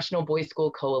International Boys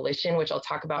School Coalition, which I'll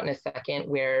talk about in a second,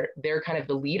 where they're kind of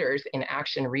the leaders in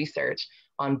action research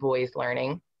on boys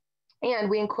learning. And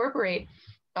we incorporate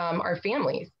our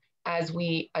families as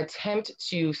we attempt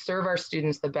to serve our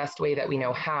students the best way that we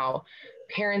know how.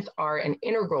 Parents are an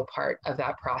integral part of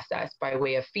that process by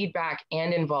way of feedback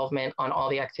and involvement on all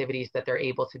the activities that they're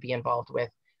able to be involved with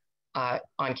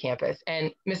on campus.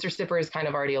 And Mr. Sipper has kind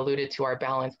of already alluded to our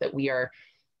balance that we are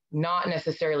not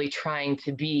necessarily trying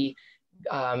to be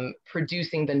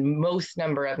producing the most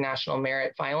number of national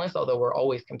merit finalists, although we're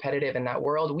always competitive in that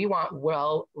world. We want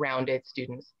well-rounded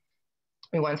students.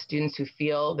 We want students who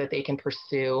feel that they can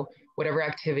pursue whatever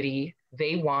activity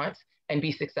they want and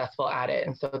be successful at it.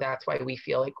 And so that's why we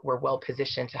feel like we're well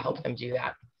positioned to help them do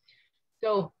that.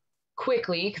 So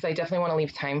quickly, because I definitely want to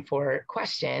leave time for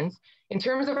questions. In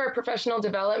terms of our professional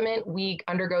development, we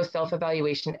undergo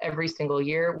self-evaluation every single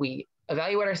year. We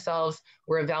evaluate ourselves.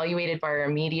 We're evaluated by our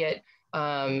immediate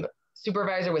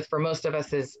supervisor, with for most of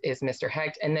us is Mr.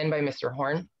 Hecht, and then by Mr.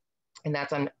 Horn. And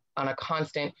that's on a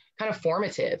constant kind of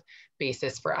formative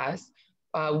basis for us.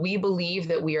 We believe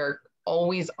that we are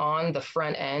always on the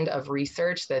front end of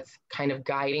research that's kind of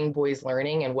guiding boys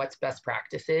learning and what's best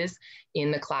practices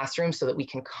in the classroom so that we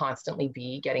can constantly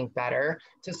be getting better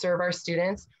to serve our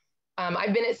students.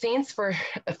 I've been at Saints for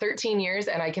 13 years,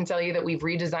 and I can tell you that we've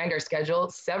redesigned our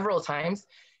schedule several times.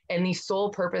 And the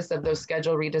sole purpose of those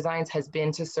schedule redesigns has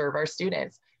been to serve our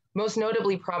students. Most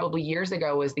notably, probably years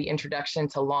ago, was the introduction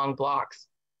to long blocks.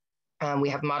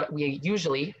 We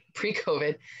usually,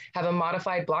 pre-COVID, have a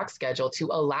modified block schedule to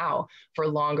allow for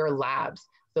longer labs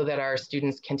so that our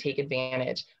students can take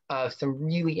advantage of some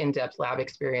really in-depth lab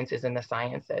experiences in the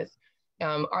sciences.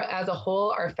 As a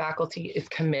whole, our faculty is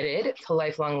committed to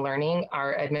lifelong learning.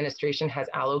 Our administration has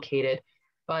allocated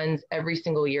funds every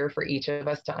single year for each of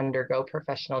us to undergo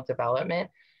professional development.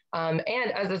 And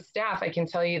as a staff, I can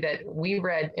tell you that we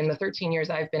read, in the 13 years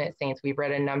I've been at Saints, we've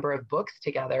read a number of books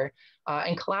together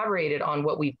and collaborated on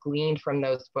what we've gleaned from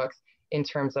those books in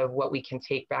terms of what we can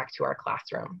take back to our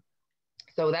classroom.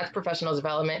 So that's professional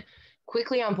development.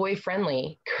 Quickly on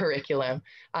boy-friendly curriculum.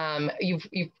 You've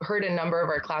heard a number of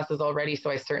our classes already, so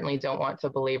I certainly don't want to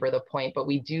belabor the point, but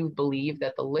we do believe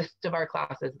that the list of our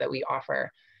classes that we offer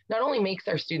not only makes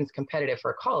our students competitive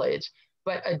for college,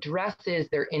 but addresses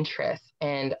their interests.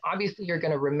 And obviously you're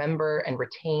going to remember and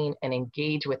retain and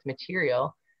engage with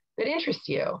material that interests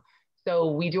you.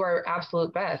 So we do our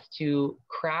absolute best to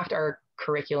craft our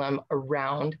curriculum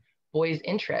around boys'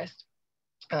 interest,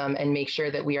 and make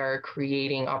sure that we are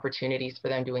creating opportunities for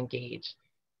them to engage.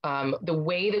 The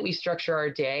way that we structure our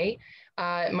day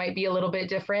might be a little bit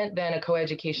different than a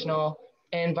coeducational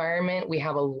environment. We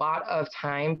have a lot of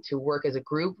time to work as a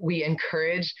group. We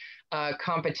encourage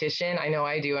competition. I know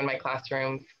I do in my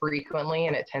classroom frequently,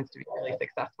 and it tends to be really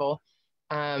successful.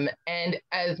 And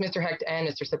as Mr. Hecht and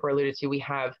Mr. Sipper alluded to, we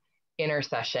have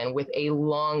intercession with a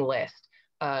long list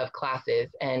of classes,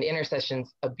 and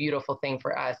intercession's a beautiful thing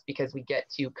for us because we get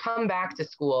to come back to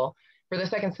school for the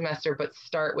second semester, but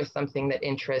start with something that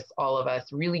interests all of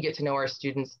us, really get to know our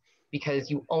students, because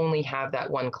you only have that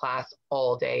one class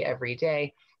all day, every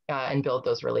day, and build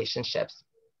those relationships.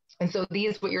 And so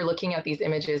what you're looking at, these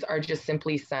images are just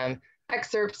simply some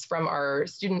excerpts from our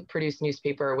student-produced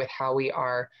newspaper with how we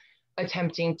are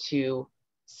attempting to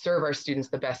serve our students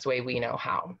the best way we know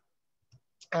how.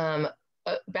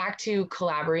 Back to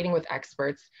collaborating with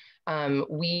experts,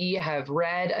 we have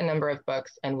read a number of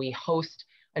books, and we host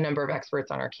a number of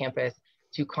experts on our campus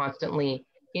to constantly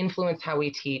influence how we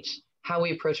teach, how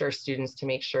we approach our students, to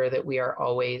make sure that we are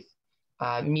always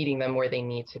meeting them where they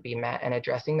need to be met and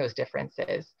addressing those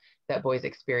differences that boys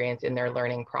experience in their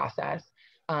learning process.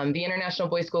 The International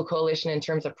Boys School Coalition, in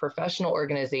terms of professional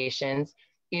organizations,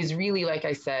 is really, like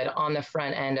I said, on the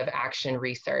front end of action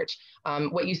research.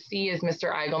 What you see is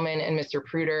Mr. Eigelman and Mr.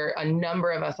 Pruder, a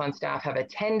number of us on staff have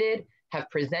attended, have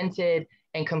presented,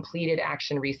 and completed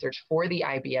action research for the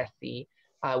IBSC,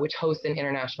 which hosts an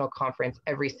international conference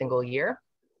every single year.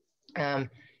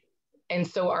 And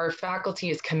so our faculty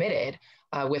is committed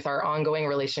with our ongoing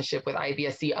relationship with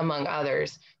IBSC, among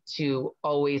others, to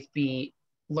always be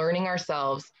learning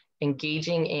ourselves,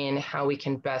 engaging in how we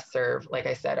can best serve, like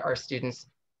I said, our students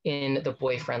in the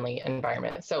boy-friendly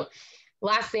environment. So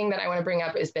last thing that I want to bring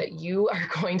up is that you are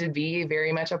going to be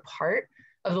very much a part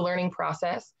of the learning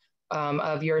process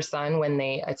of your son when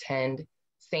they attend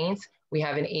Saints. We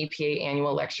have an APA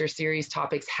annual lecture series.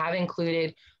 Topics have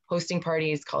included hosting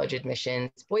parties, college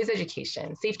admissions, boys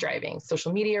education, safe driving,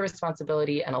 social media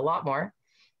responsibility, and a lot more.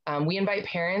 We invite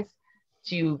parents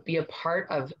to be a part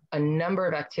of a number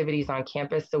of activities on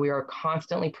campus, so we are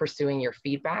constantly pursuing your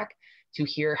feedback to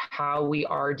hear how we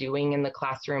are doing in the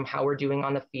classroom, how we're doing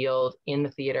on the field, in the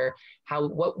theater,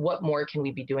 what more can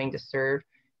we be doing to serve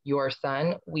your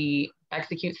son. We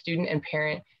execute student and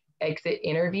parent exit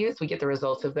interviews. We get the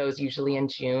results of those usually in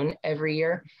June every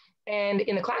year. And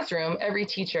in the classroom, every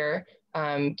teacher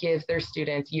gives their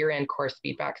students year-end course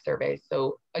feedback surveys.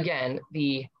 So again,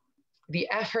 the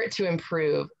effort to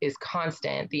improve is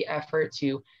constant. The effort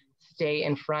to stay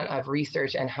in front of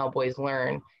research and how boys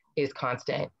learn is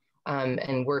constant.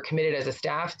 And we're committed as a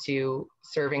staff to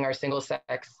serving our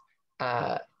single-sex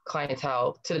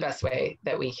clientele to the best way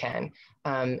that we can.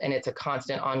 And it's a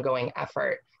constant ongoing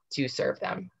effort to serve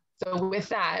them. So with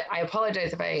that, I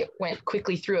apologize if I went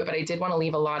quickly through it, but I did want to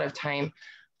leave a lot of time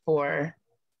for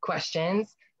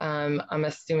questions. I'm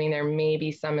assuming there may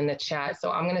be some in the chat.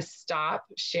 So I'm going to stop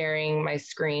sharing my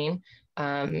screen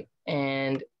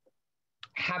and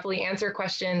happily answer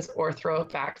questions or throw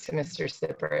it back to Mr.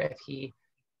 Sipper if he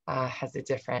has a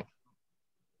different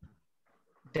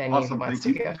venue he wants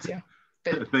to go to.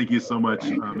 But thank you so much,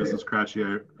 Mrs.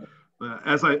 Cratchier.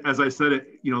 As I said,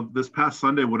 this past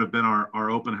Sunday would have been our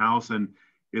open house, and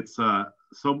it's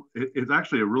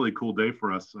actually a really cool day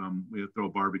for us. We throw a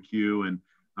barbecue, and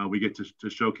we get to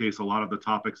showcase a lot of the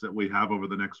topics that we have over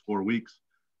the next 4 weeks.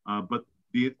 But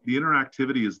the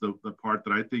interactivity is the part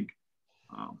that I think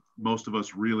most of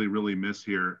us really miss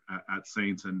here at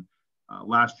Saints. And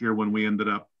last year, when we ended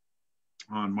up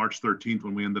on March 13th,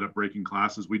 when we ended up breaking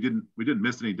classes, we didn't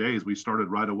miss any days. We started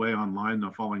right away online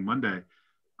the following Monday.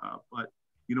 But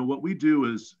what we do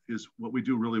is what we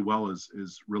do really well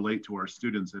is relate to our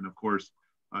students. And of course,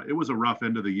 it was a rough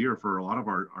end of the year for a lot of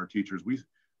our teachers.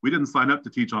 We didn't sign up to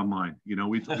teach online.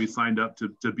 We signed up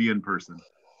to be in person.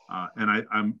 And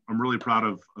I'm really proud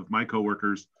of my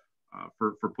coworkers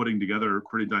for putting together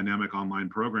pretty dynamic online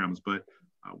programs. But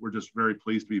we're just very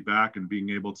pleased to be back and being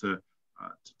able to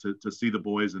see the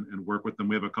boys and work with them.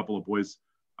 We have a couple of boys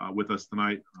with us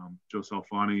tonight, Joe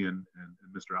Salfani and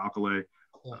Mr. Alcalay,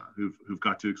 who've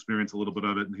got to experience a little bit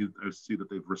of it. And I see that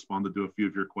they've responded to a few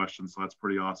of your questions, so that's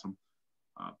pretty awesome.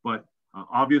 But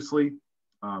obviously,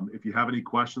 if you have any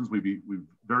questions, we're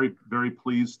very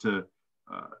pleased to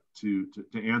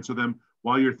answer them.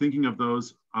 While you're thinking of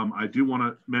those, I do want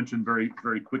to mention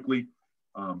very quickly,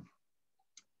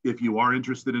 if you are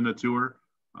interested in a tour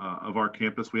of our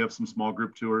campus, we have some small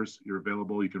group tours. You're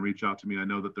available. You can reach out to me. I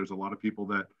know that there's a lot of people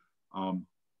that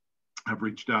have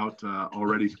reached out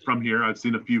already from here. I've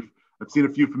seen a I've seen a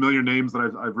few familiar names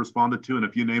that I've responded to, and a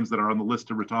few names that are on the list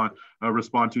to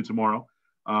respond to tomorrow.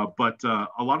 But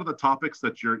a lot of the topics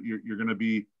that you're going to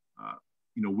be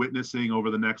witnessing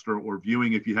over the next or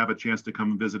viewing, if you have a chance to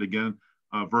come and visit again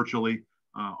virtually,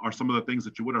 are some of the things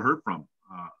that you would have heard from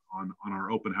on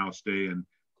our open house day, and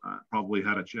probably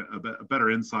had a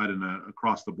better insight and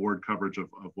across the board coverage of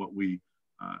what we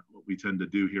tend to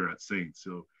do here at Saints.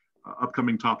 So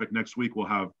upcoming topic next week, we'll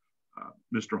have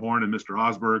Mr. Horn and Mr.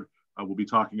 Osberg. We'll be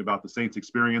talking about the Saints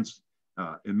experience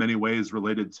in many ways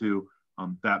related to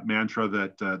that mantra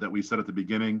that we said at the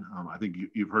beginning. I think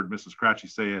you've heard Mrs. Cratchy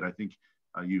say it. I think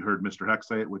you heard Mr. Heck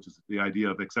say it, which is the idea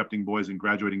of accepting boys and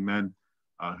graduating men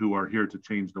who are here to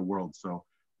change the world. So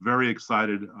very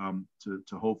excited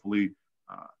to hopefully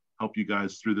help you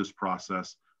guys through this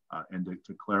process and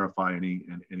to clarify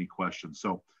any questions.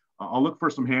 So I'll look for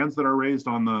some hands that are raised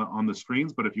on the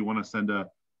screens, but if you want to send a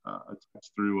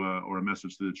text through or a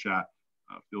message through the chat,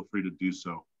 feel free to do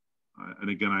so. And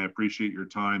again, I appreciate your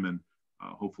time, and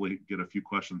hopefully get a few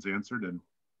questions answered and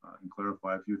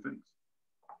clarify a few things.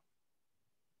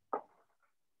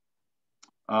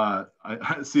 I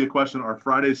see a question: are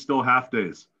Fridays still half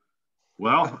days?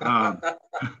 Well,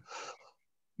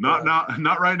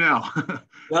 not right now.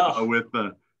 No.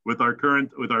 With our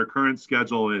current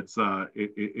schedule, it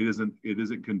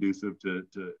isn't conducive to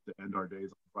end our days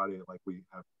on Friday like we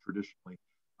have traditionally.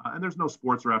 And there's no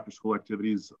sports or after school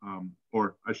activities,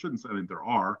 or I shouldn't say, I mean, there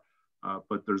are,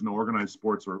 but there's no organized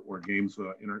sports or games,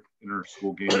 inter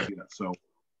school games yet. So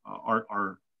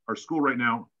our school right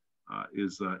now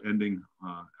is ending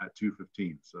at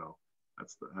 2:15. So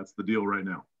that's the deal right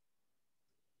now.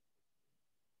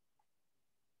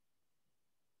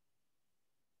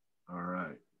 All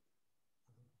right.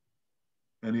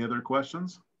 Any other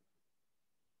questions?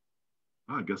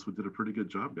 Oh, I guess we did a pretty good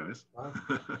job, guys. Wow.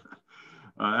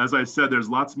 As I said, there's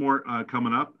lots more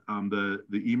coming up. The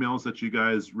emails that you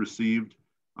guys received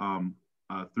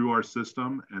through our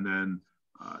system, and then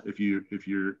if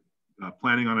you're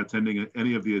planning on attending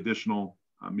any of the additional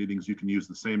meetings, you can use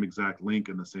the same exact link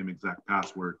and the same exact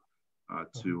password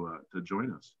to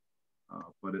join us.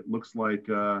 But it looks like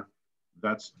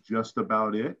that's just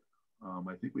about it.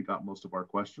 I think we got most of our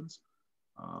questions,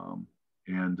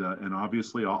 and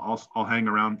obviously I'll hang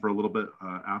around for a little bit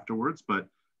afterwards. But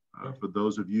for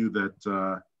those of you that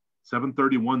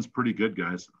 7:31 is pretty good,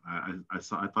 guys.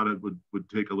 I thought it would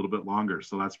take a little bit longer,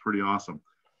 so that's pretty awesome.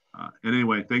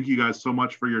 Anyway, thank you guys so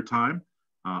much for your time.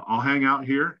 I'll hang out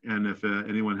here, and if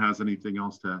anyone has anything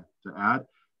else to add,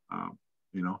 I'll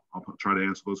try to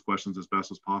answer those questions as best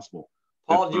as possible.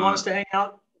 Paul, do you want us to hang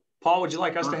out? Paul, would you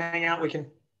like us to hang out? We can.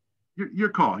 Your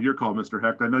call, Mr.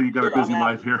 Hecht. I know you got a busy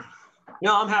life here.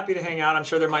 No, I'm happy to hang out. I'm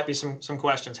sure there might be some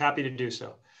questions. Happy to do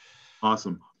so.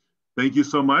 Awesome. Thank you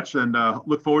so much, and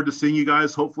look forward to seeing you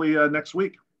guys hopefully next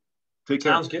week. Take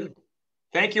care. Sounds good.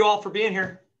 Thank you all for being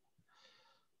here.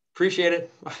 Appreciate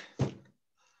it.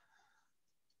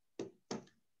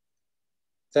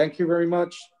 Thank you very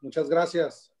much. Muchas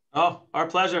gracias. Oh, our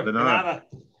pleasure. De nada.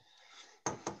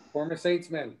 Former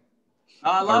Saintsman.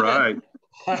 Oh, I love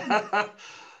it.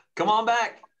 Come on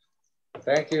back.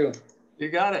 Thank you. You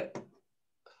got it.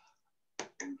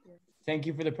 Thank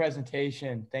you for the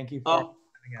presentation. Thank you for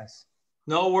having us.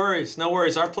 No worries. No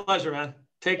worries. Our pleasure, man.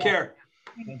 Take care.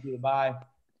 Thank you. Bye.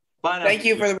 Bye now. Thank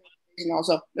you for the presentation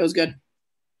also. It was good.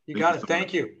 You got it.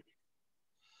 Thank you.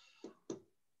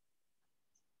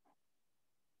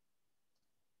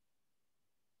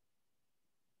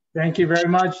 Thank you very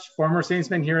much. Former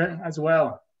Saintsman here as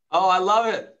well. Oh, I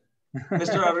love it.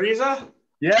 Mr. Ariza?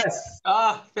 Yes.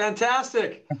 Ah,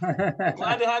 fantastic.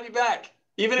 Glad to have you back,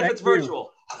 even if it's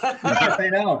virtual. Yes, I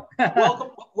know.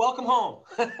 welcome home.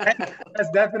 Yes,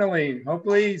 definitely.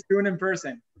 Hopefully soon in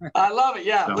person. I love it.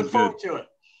 Yeah, Sounds look forward to it.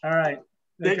 All right.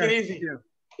 Take it easy.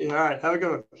 Yeah, all right. Have a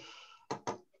good one.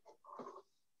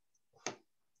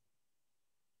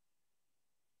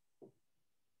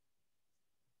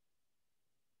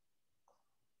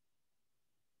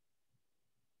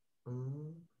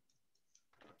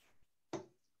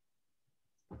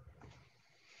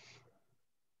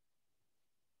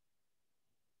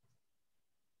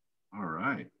 All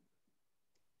right.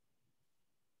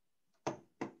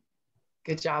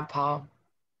 Good job, Paul.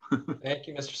 Thank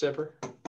you, Mr. Sipper.